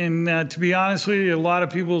 and to be honest with you, a lot of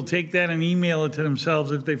people will take that and email it to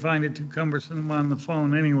themselves if they find it too cumbersome on the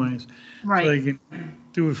phone anyways. Right. So they can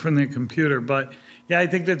do it from their computer. But yeah, I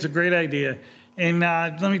think that's a great idea. And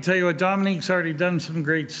let me tell you what, Dominique's already done some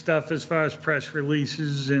great stuff as far as press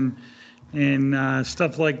releases and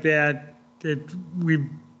stuff like that we've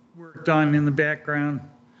worked on in the background.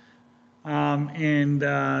 And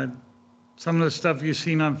some of the stuff you've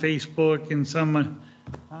seen on Facebook and some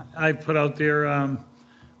I put out there.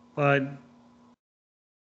 But,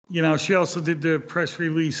 she also did the press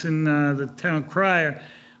release in the town crier.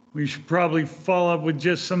 We should probably follow up with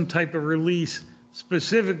just some type of release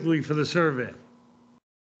specifically for the survey.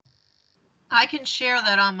 I can share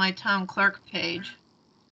that on my town clerk page.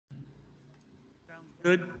 Sounds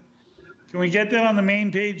good. Can we get that on the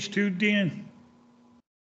main page too, Dan?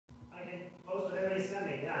 I can post whatever you send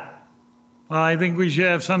me, yeah. Well, I think we should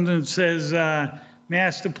have something that says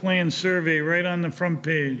master plan survey right on the front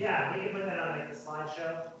page. Yeah, we can put that on like the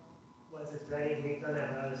slideshow, once it's ready, we've done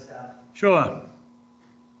that with other stuff. Sure.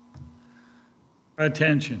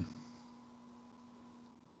 Attention.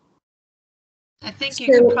 I think you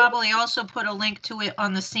could probably also put a link to it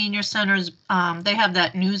on the senior centers. They have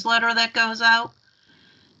that newsletter that goes out.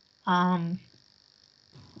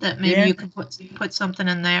 That maybe you could put something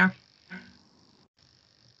in there.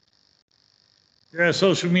 You're a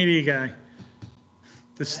social media guy.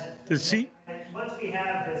 Once we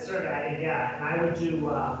have the survey, yeah, and I would do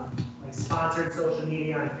like sponsored social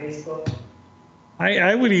media on Facebook.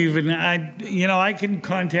 I would even, I can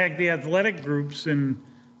contact the athletic groups and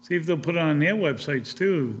see if they'll put it on their websites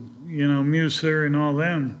too, Muser and all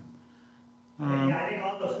them. Yeah, I think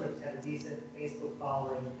all those groups have a decent Facebook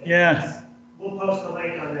following. Yeah. We'll post a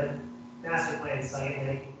link on the master plan site and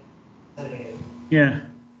they can. Yeah.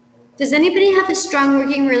 Does anybody have a strong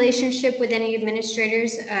working relationship with any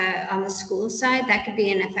administrators on the school side? That could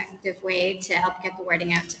be an effective way to help get the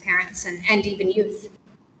wording out to parents and even youth.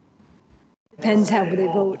 Depends how they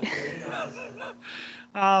vote.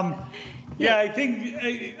 Yeah, I think,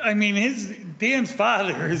 Dan's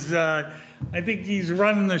father is, I think he's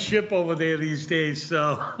running the ship over there these days,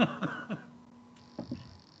 so.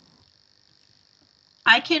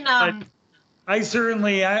 I can, I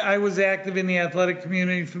certainly, I was active in the athletic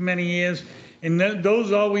community for many years, and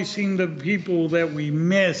those always seem the people that we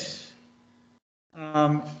miss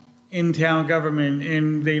in town government,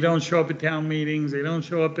 and they don't show up at town meetings, they don't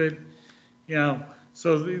show up at,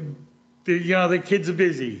 so the kids are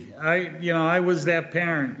busy. I was that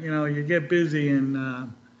parent, you get busy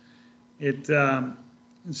and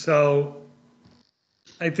so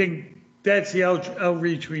I think that's the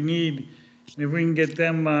outreach we need. And if we can get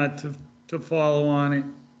them to follow on it,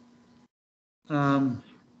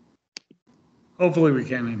 hopefully we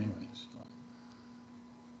can anyways.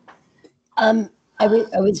 I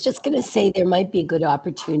was just going to say there might be a good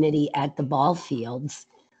opportunity at the ball fields.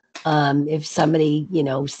 If somebody,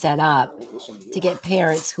 set up to get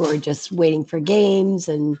parents who are just waiting for games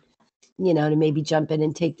and, to maybe jump in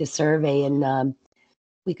and take the survey. And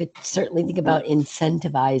we could certainly think about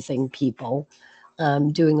incentivizing people,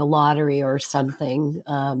 doing a lottery or something,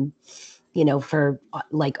 for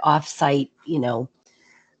like off-site,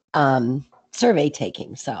 survey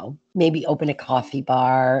taking. So maybe open a coffee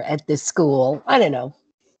bar at the school. I don't know.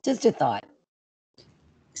 Just a thought.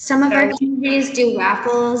 Some of our communities do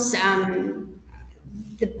raffles.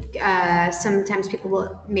 Sometimes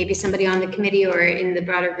maybe somebody on the committee or in the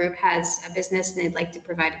broader group has a business and they'd like to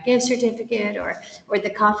provide a gift certificate or the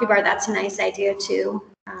coffee bar. That's a nice idea too.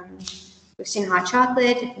 We've seen hot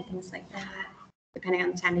chocolate and things like that, depending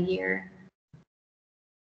on the time of year.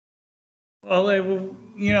 Well,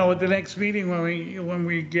 at the next meeting when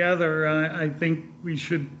we gather, I think we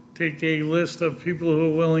should take a list of people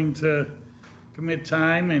who are willing to commit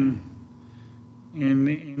time and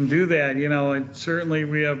do that. And certainly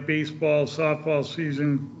we have baseball, softball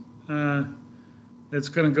season that's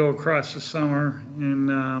going to go across the summer, and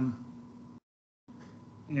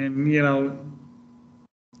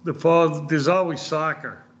the fall. There's always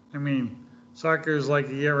soccer. Soccer is like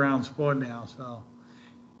a year-round sport now. So,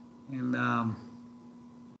 and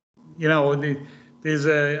there's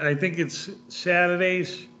I think it's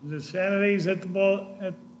Saturdays. Is it Saturdays at the ball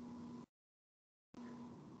at?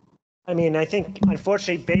 I think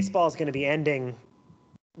unfortunately baseball is going to be ending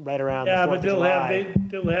right around. Yeah, the 4th but of they'll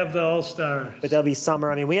July. have the All-Stars. But there'll be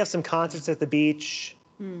summer. We have some concerts at the beach.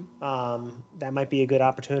 That might be a good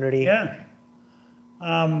opportunity. Yeah.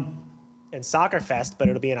 And Soccer Fest, but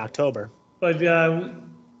it'll be in October. But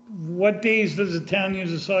what days does the town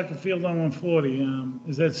use a soccer field on 140?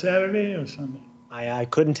 Is that Saturday or Sunday? I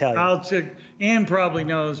couldn't tell you. I'll check. Ann probably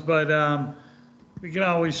knows, but we can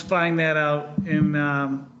always find that out,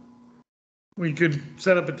 and we could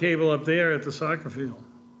set up a table up there at the soccer field.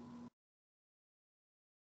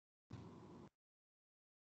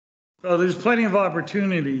 So there's plenty of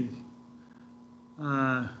opportunity.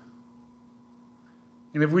 And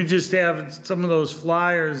if we just have some of those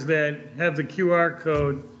flyers that have the QR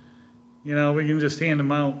code, we can just hand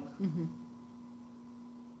them out. Mm-hmm.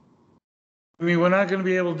 We're not going to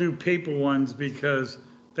be able to do paper ones because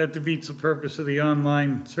that defeats the purpose of the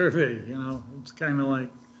online survey. It's kind of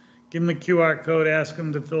like, give them the QR code, ask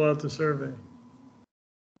them to fill out the survey.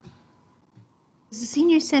 Does the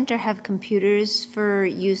senior center have computers for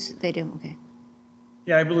use? They do, okay.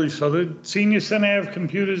 Yeah, I believe so. The senior center have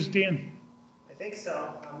computers, Dan? I think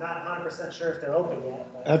so. I'm not 100% sure if they're open yet.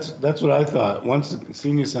 But... That's what I thought. Once the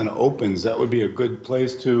senior center opens, that would be a good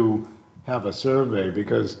place to have a survey,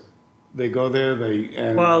 because they go there,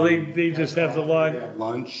 they just have to log.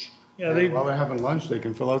 Lunch. Yeah, while they're having lunch, they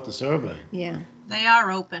can fill out the survey. Yeah. They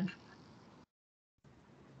are open.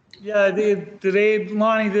 Yeah,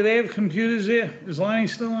 Lonnie, do they have computers there? Is Lonnie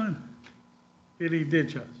still on? Did he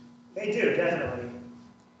ditch us? They do, definitely.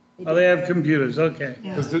 Oh, they have computers, okay.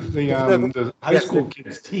 Because the high school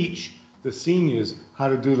kids teach the seniors how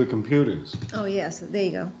to do the computers. Oh, yes, there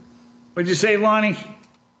you go. What'd you say, Lonnie?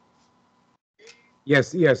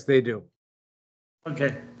 Yes, they do.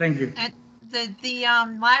 Okay, thank you. And the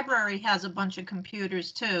library has a bunch of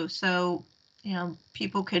computers too, so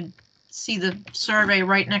people could see the survey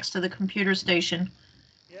right next to the computer station.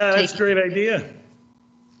 Yeah, that's a great idea.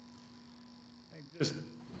 I'm just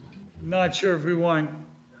not sure if we want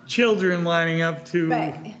children lining up to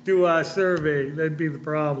Right. do our survey. That'd be the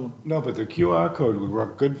problem. No, but the QR code would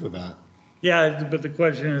work good for that. Yeah, but the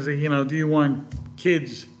question is, do you want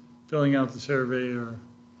kids filling out the survey or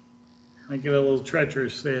might get a little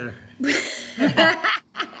treacherous there?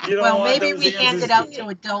 You don't Well, want maybe those we hand answers- it out to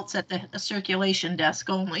adults at the circulation desk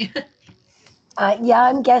only. Yeah,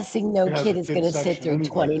 I'm guessing no It has kid a is kid going to sit section through anyways.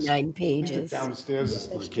 29 pages. Downstairs is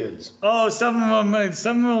for the kids. Oh, some of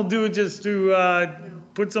them will do it just to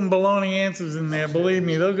put some baloney answers in there. Believe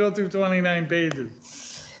me, they'll go through 29 pages.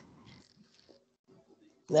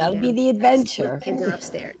 That'll be the adventure. Kids are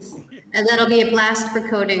upstairs. And that'll be a blast for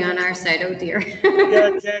coding on our side, oh dear. Yeah,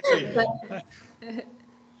 exactly.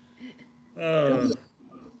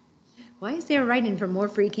 Why is there writing for more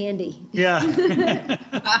free candy? Yeah.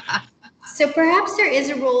 So perhaps there is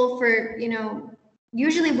a role for,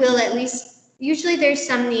 usually there's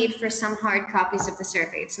some need for some hard copies of the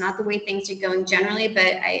survey. It's not the way things are going generally,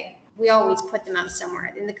 but we always put them out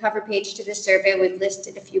somewhere. In the cover page to the survey, we've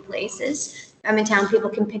listed a few places. In town, people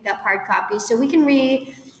can pick up hard copies. So we can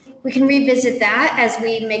revisit that as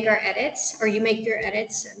we make our edits, or you make your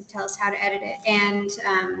edits and tell us how to edit it, and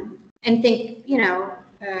think,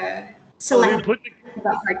 select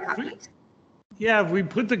about hard copies. Yeah, if we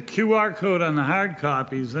put the QR code on the hard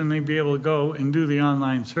copies, then they'd be able to go and do the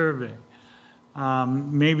online survey.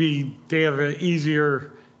 Maybe they have an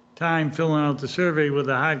easier time filling out the survey with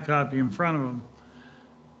a hard copy in front of them.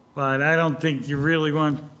 But I don't think you really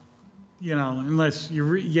want, unless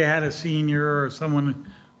you had a senior or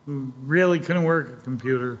someone who really couldn't work a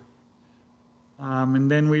computer. And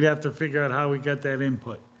then we'd have to figure out how we got that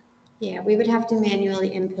input. Yeah, we would have to manually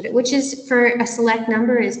input it, which is for a select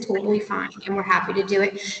number is totally fine, and we're happy to do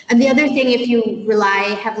it. And the other thing, if you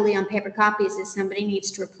rely heavily on paper copies, is somebody needs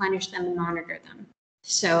to replenish them and monitor them.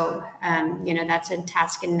 So, that's a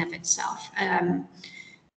task in and of itself.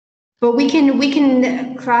 But we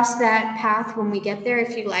can cross that path when we get there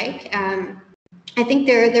if you like. I think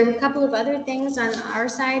there were a couple of other things on our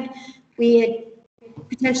side we had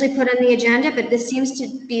potentially put on the agenda, but this seems to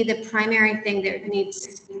be the primary thing that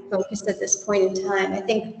needs to be focused at this point in time. I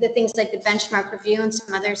think the things like the benchmark review and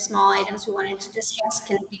some other small items we wanted to discuss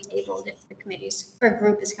can be tabled if the committees or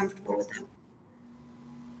group is comfortable with them.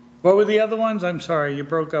 What were the other ones? I'm sorry, you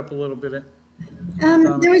broke up a little bit.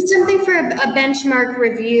 There was something for a benchmark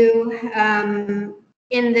review.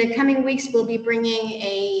 In the coming weeks, we'll be bringing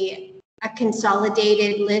a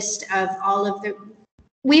consolidated list of all of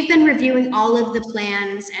we've been reviewing all of the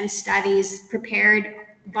plans and studies prepared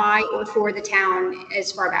by or for the town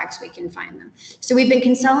as far back as we can find them. So we've been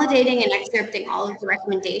consolidating and excerpting all of the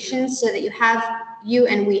recommendations so that you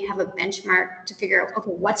and we have a benchmark to figure out,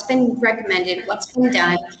 okay, what's been recommended, what's been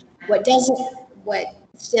done, what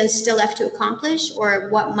is still left to accomplish, or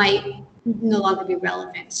what might no longer be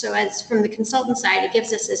relevant. So as from the consultant side, it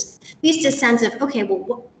gives us at least a sense of, okay,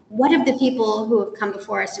 well, what have the people who have come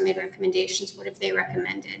before us and made recommendations, what have they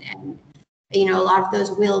recommended? And, a lot of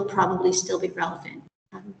those will probably still be relevant.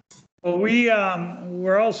 Well,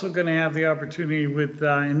 we're also going to have the opportunity with,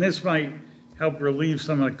 and this might help relieve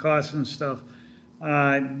some of the costs and stuff.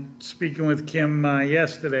 Speaking with Kim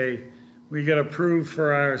yesterday, we got approved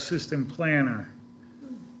for our assistant planner.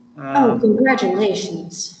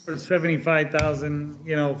 Congratulations. For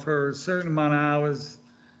 75,000, for a certain amount of hours.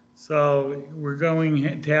 So we're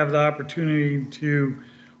going to have the opportunity to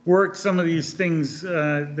work some of these things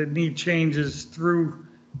that need changes through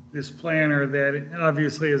this planner that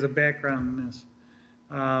obviously has a background in this.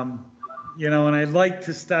 And I'd like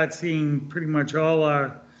to start seeing pretty much all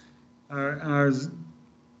our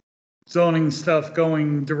zoning stuff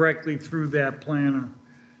going directly through that planner.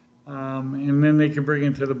 And then they can bring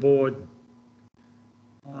it to the board.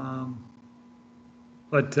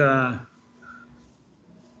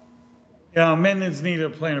 Mendon's needed a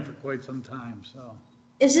planner for quite some time, so.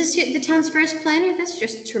 Is this the town's first planner? That's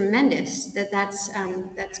just tremendous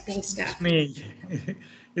that's being stuck. Me.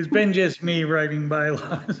 It's been just me writing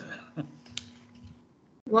bylaws.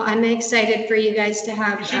 Well, I'm excited for you guys to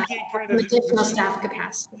have additional staff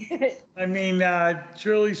capacity. I mean,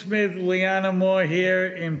 Shirley Smith, Leanna Moore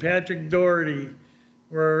here, and Patrick Doherty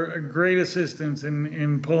were a great assistance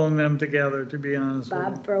in pulling them together, to be honest with you.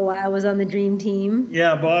 Bob, for a while, was on the dream team.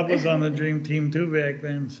 Yeah, Bob was on the dream team too back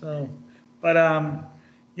then, so. But,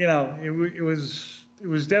 it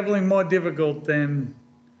was definitely more difficult than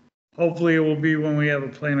hopefully it will be when we have a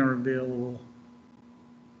planner available.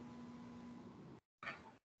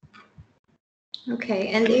 Okay,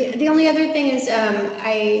 and the only other thing is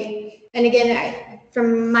I And again,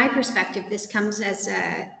 from my perspective, this comes as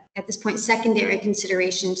at this point, secondary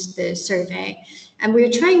consideration to the survey. And we were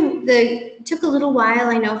took a little while,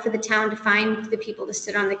 I know, for the town to find the people to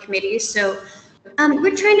sit on the committee. So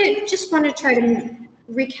we're want to try to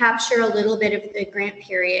recapture a little bit of the grant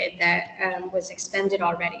period that was expended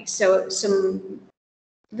already. So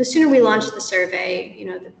the sooner we launch the survey,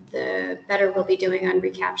 the better we'll be doing on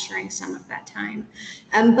recapturing some of that time.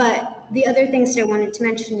 But the other things that I wanted to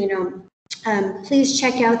mention, please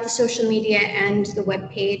check out the social media and the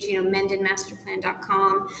webpage,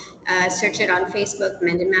 mendonmasterplan.com. Search it on Facebook,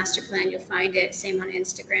 Mendon Master Plan, you'll find it. Same on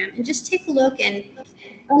Instagram. And just take a look, and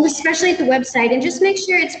especially at the website, and just make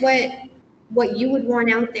sure it's what you would want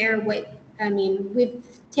out there. We've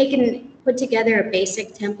put together a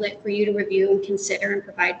basic template for you to review and consider and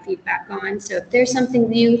provide feedback on. So if there's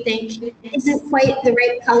something you think isn't quite the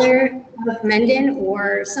right color of Mendon,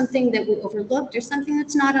 or something that we overlooked, or something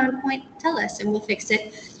that's not on point, tell us and we'll fix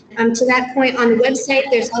it. To that point, on the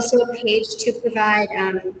website, there's also a page to provide,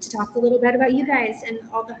 to talk a little bit about you guys and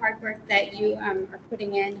all the hard work that you are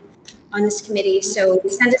putting in on this committee. So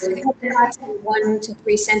send us a couple thoughts in 1 to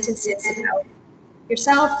 3 sentences about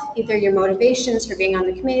yourself, either your motivations for being on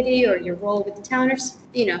the committee or your role with the town, or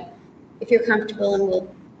if you're comfortable, and we'll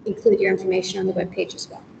include your information on the webpage as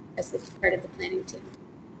well as part of the planning team.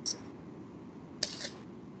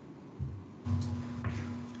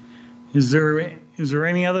 Is there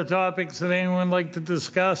any other topics that anyone would like to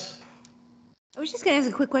discuss? I was just going to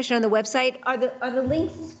ask a quick question on the website. Are the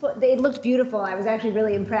links, they looked beautiful. I was actually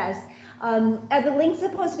really impressed. Are the links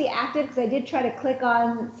supposed to be active? Because I did try to click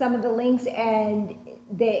on some of the links, and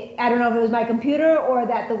I don't know if it was my computer or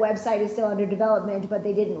that the website is still under development, but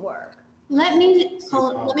they didn't work. Let me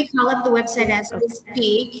call up the website as we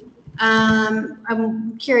speak.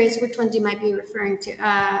 I'm curious which ones you might be referring to.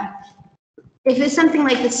 If it's something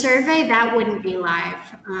like the survey, that wouldn't be live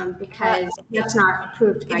because that's not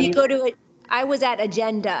approved by you. If you go to it, I was at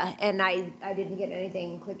agenda and I didn't get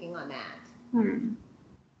anything clicking on that.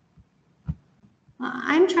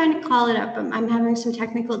 I'm trying to call it up. I'm having some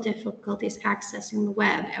technical difficulties accessing the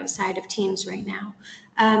web outside of Teams right now.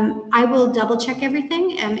 I will double check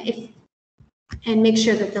everything and make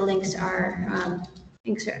sure that the links are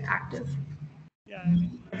active. Yeah,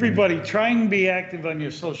 everybody, try and be active on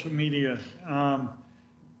your social media.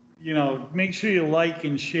 Make sure you like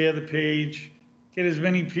and share the page. Get as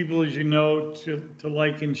many people as you know to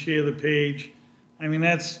like and share the page.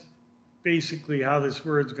 That's basically how this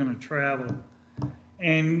word's going to travel.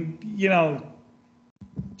 And,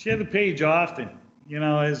 share the page often.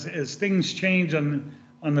 As things change on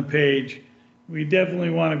the page, we definitely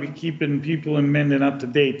want to be keeping people in Mendon up to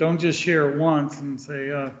date. Don't just share it once and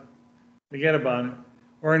say, forget about it.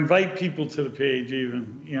 Or invite people to the page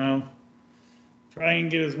even, Try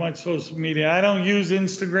and get as much social media. I don't use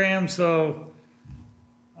Instagram, so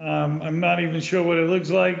I'm not even sure what it looks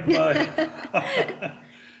like, but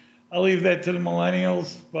I'll leave that to the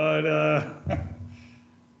millennials. But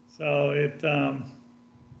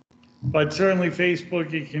but certainly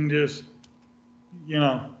Facebook, you can just,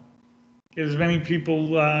 get as many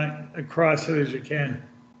people across it as you can.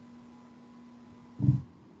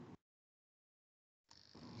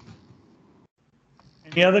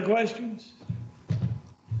 Any other questions?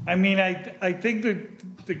 I think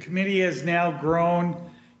that the committee has now grown.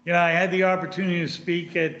 I had the opportunity to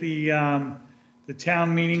speak at the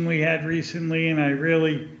town meeting we had recently, and I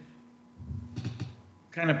really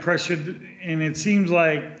kind of pressured, and it seems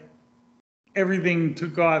like everything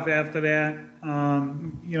took off after that.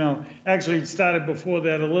 Actually it started before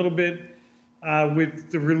that a little bit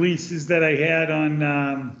with the releases that I had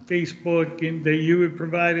on Facebook and that you had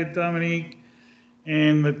provided, Dominique,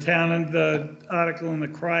 and the town and the article in the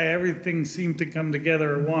Cry. Everything seemed to come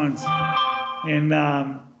together at once. And,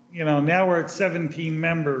 now we're at 17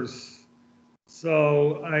 members.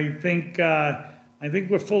 So I think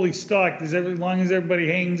we're fully stocked. As long as everybody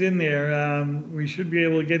hangs in there, we should be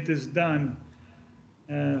able to get this done,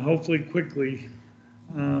 hopefully quickly,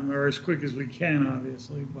 or as quick as we can,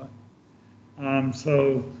 obviously. But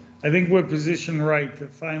so I think we're positioned right to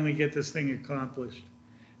finally get this thing accomplished.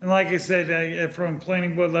 And like I said, from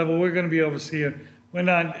planning board level, we're going to be overseer. I'm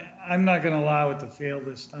not going to allow it to fail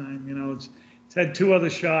this time. It's had 2 other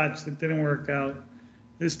shots that didn't work out.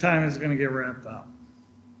 This time it's going to get wrapped up.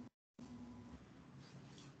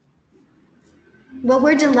 Well,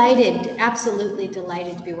 we're delighted, absolutely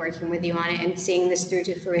delighted to be working with you on it and seeing this through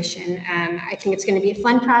to fruition. I think it's going to be a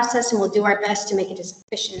fun process, and we'll do our best to make it as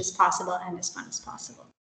efficient as possible and as fun as possible.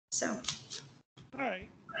 So. All right.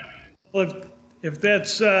 Well, if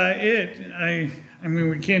that's it,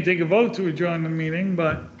 we can't take a vote to adjourn the meeting,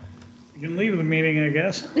 but You can leave the meeting, I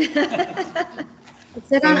guess.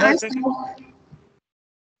 It's it on our Unless side.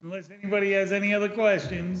 unless anybody has any other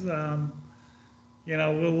questions, you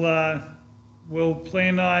know, we'll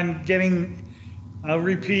plan on getting, I'll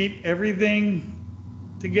repeat everything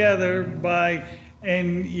together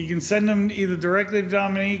and you can send them either directly to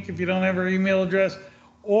Dominique if you don't have her email address,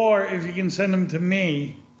 or if you can send them to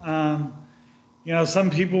me. You know, some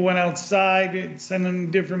people went outside, send them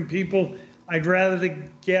to different people. I'd rather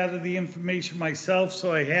gather the information myself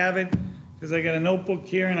so I have it, because I got a notebook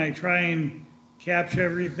here and I try and capture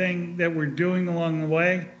everything that we're doing along the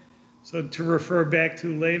way, so to refer back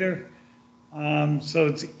to later. So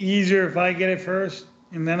it's easier if I get it first,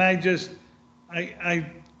 and then I get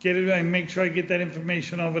it, I make sure I get that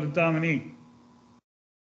information over to Dominique.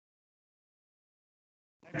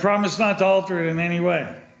 I promise not to alter it in any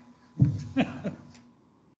way.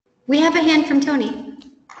 We have a hand from Tony.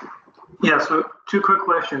 Yeah, so two quick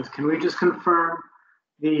questions. Can we just confirm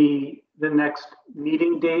the next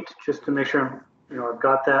meeting date, just to make sure I've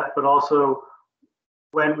got that, but also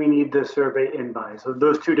when we need the survey in by? So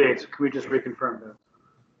those 2 dates, can we just reconfirm those?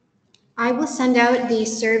 I will send out the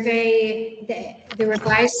survey, the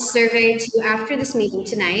revised survey to you after this meeting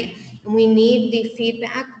tonight. And we need the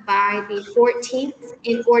feedback by the 14th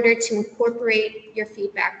in order to incorporate your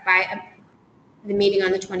feedback by the meeting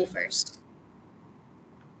on the 21st.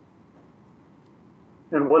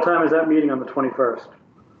 And what time is that meeting on the 21st?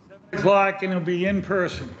 7 o'clock, and it'll be in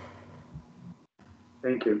person.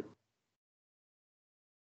 Thank you.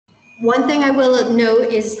 One thing I will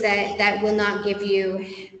note is that will not give you,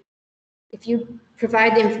 if you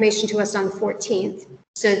provide the information to us on the 14th,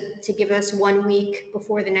 so to give us 1 week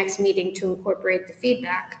before the next meeting to incorporate the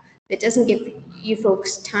feedback, it doesn't give you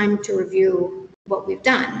folks time to review what we've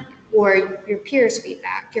done, or your peers'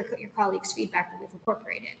 feedback, your colleagues' feedback that we've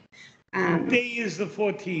incorporated. What day is the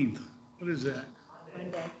 14th? What is that?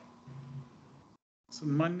 Monday. It's a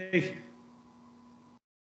Monday.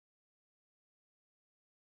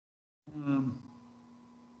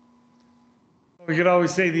 We could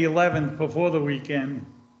always say the 11th before the weekend,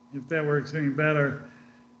 if that works any better.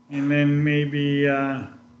 And then maybe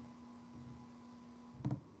up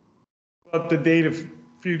the date a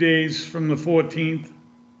few days from the 14th.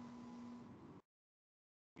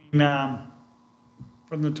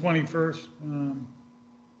 From the 21st.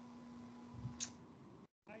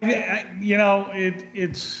 You know,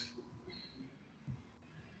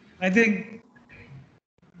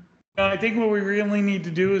 I think what we really need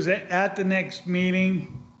to do is at the next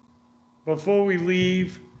meeting, before we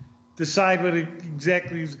leave, decide what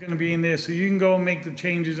exactly is going to be in there, so you can go and make the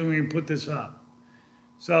changes and we can put this up.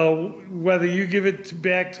 So whether you give it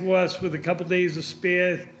back to us with a couple days to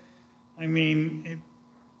spare, I mean,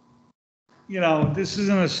 you know, this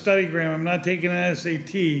isn't a study gram. I'm not taking an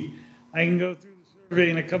SAT. I can go through the survey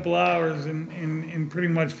in a couple hours and pretty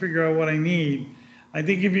much figure out what I need. I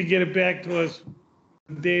think if you get it back to us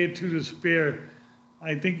a day or two to spare,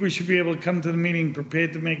 I think we should be able to come to the meeting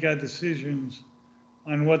prepared to make our decisions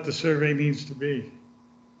on what the survey needs to be.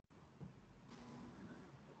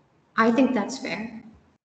 I think that's fair.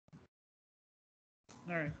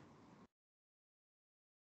 All right.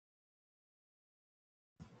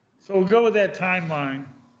 So we'll go with that timeline.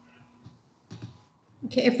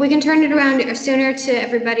 Okay, if we can turn it around sooner to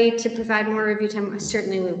everybody to provide more review time,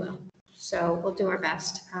 certainly we will. So we'll do our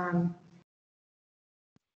best.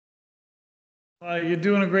 You're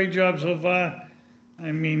doing a great job so far.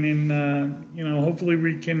 I mean, you know, hopefully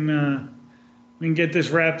we can get this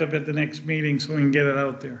wrapped up at the next meeting so we can get it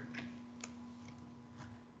out there.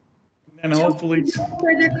 And hopefully.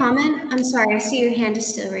 Further comment? I'm sorry, I see your hand is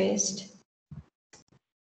still raised.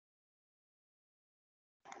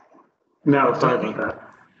 No, sorry about that.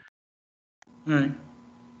 All right.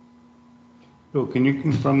 Bill, can you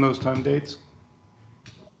confirm those time dates?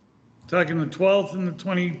 Talking the 12th and the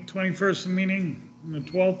 21st meeting, and the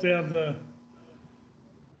 12th to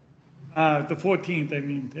have the 14th, I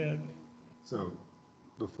mean, to have. So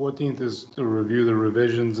the 14th is to review the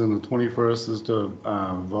revisions and the 21st is to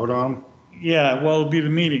vote on? Yeah, well, it'll be the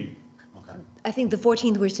meeting. Okay. I think the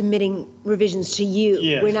 14th, we're submitting revisions to you.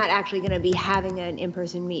 Yes. We're not actually going to be having an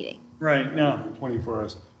in-person meeting. Right, no.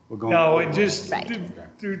 21st, we're going. No, it just, Right.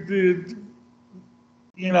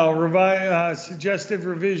 you know, revise, suggestive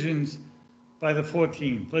revisions by the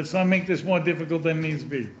 14th. Let's not make this more difficult than it needs to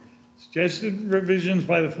be. Suggested revisions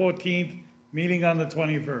by the 14th, meeting on the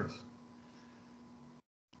 21st.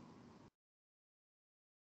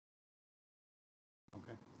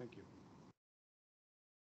 Okay, thank you.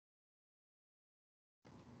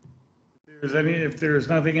 If there's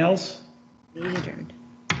nothing else, Meeting adjourned.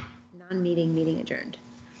 Non-meeting, meeting adjourned.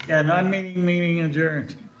 Yeah, meeting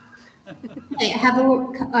adjourned. Okay, have a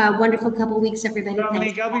wonderful couple weeks, everybody. Thanks.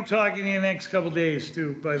 Dominique, I'll be talking to you next couple days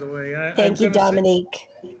too, by the way. Thank you, Dominique.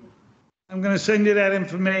 I'm gonna send you that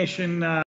information,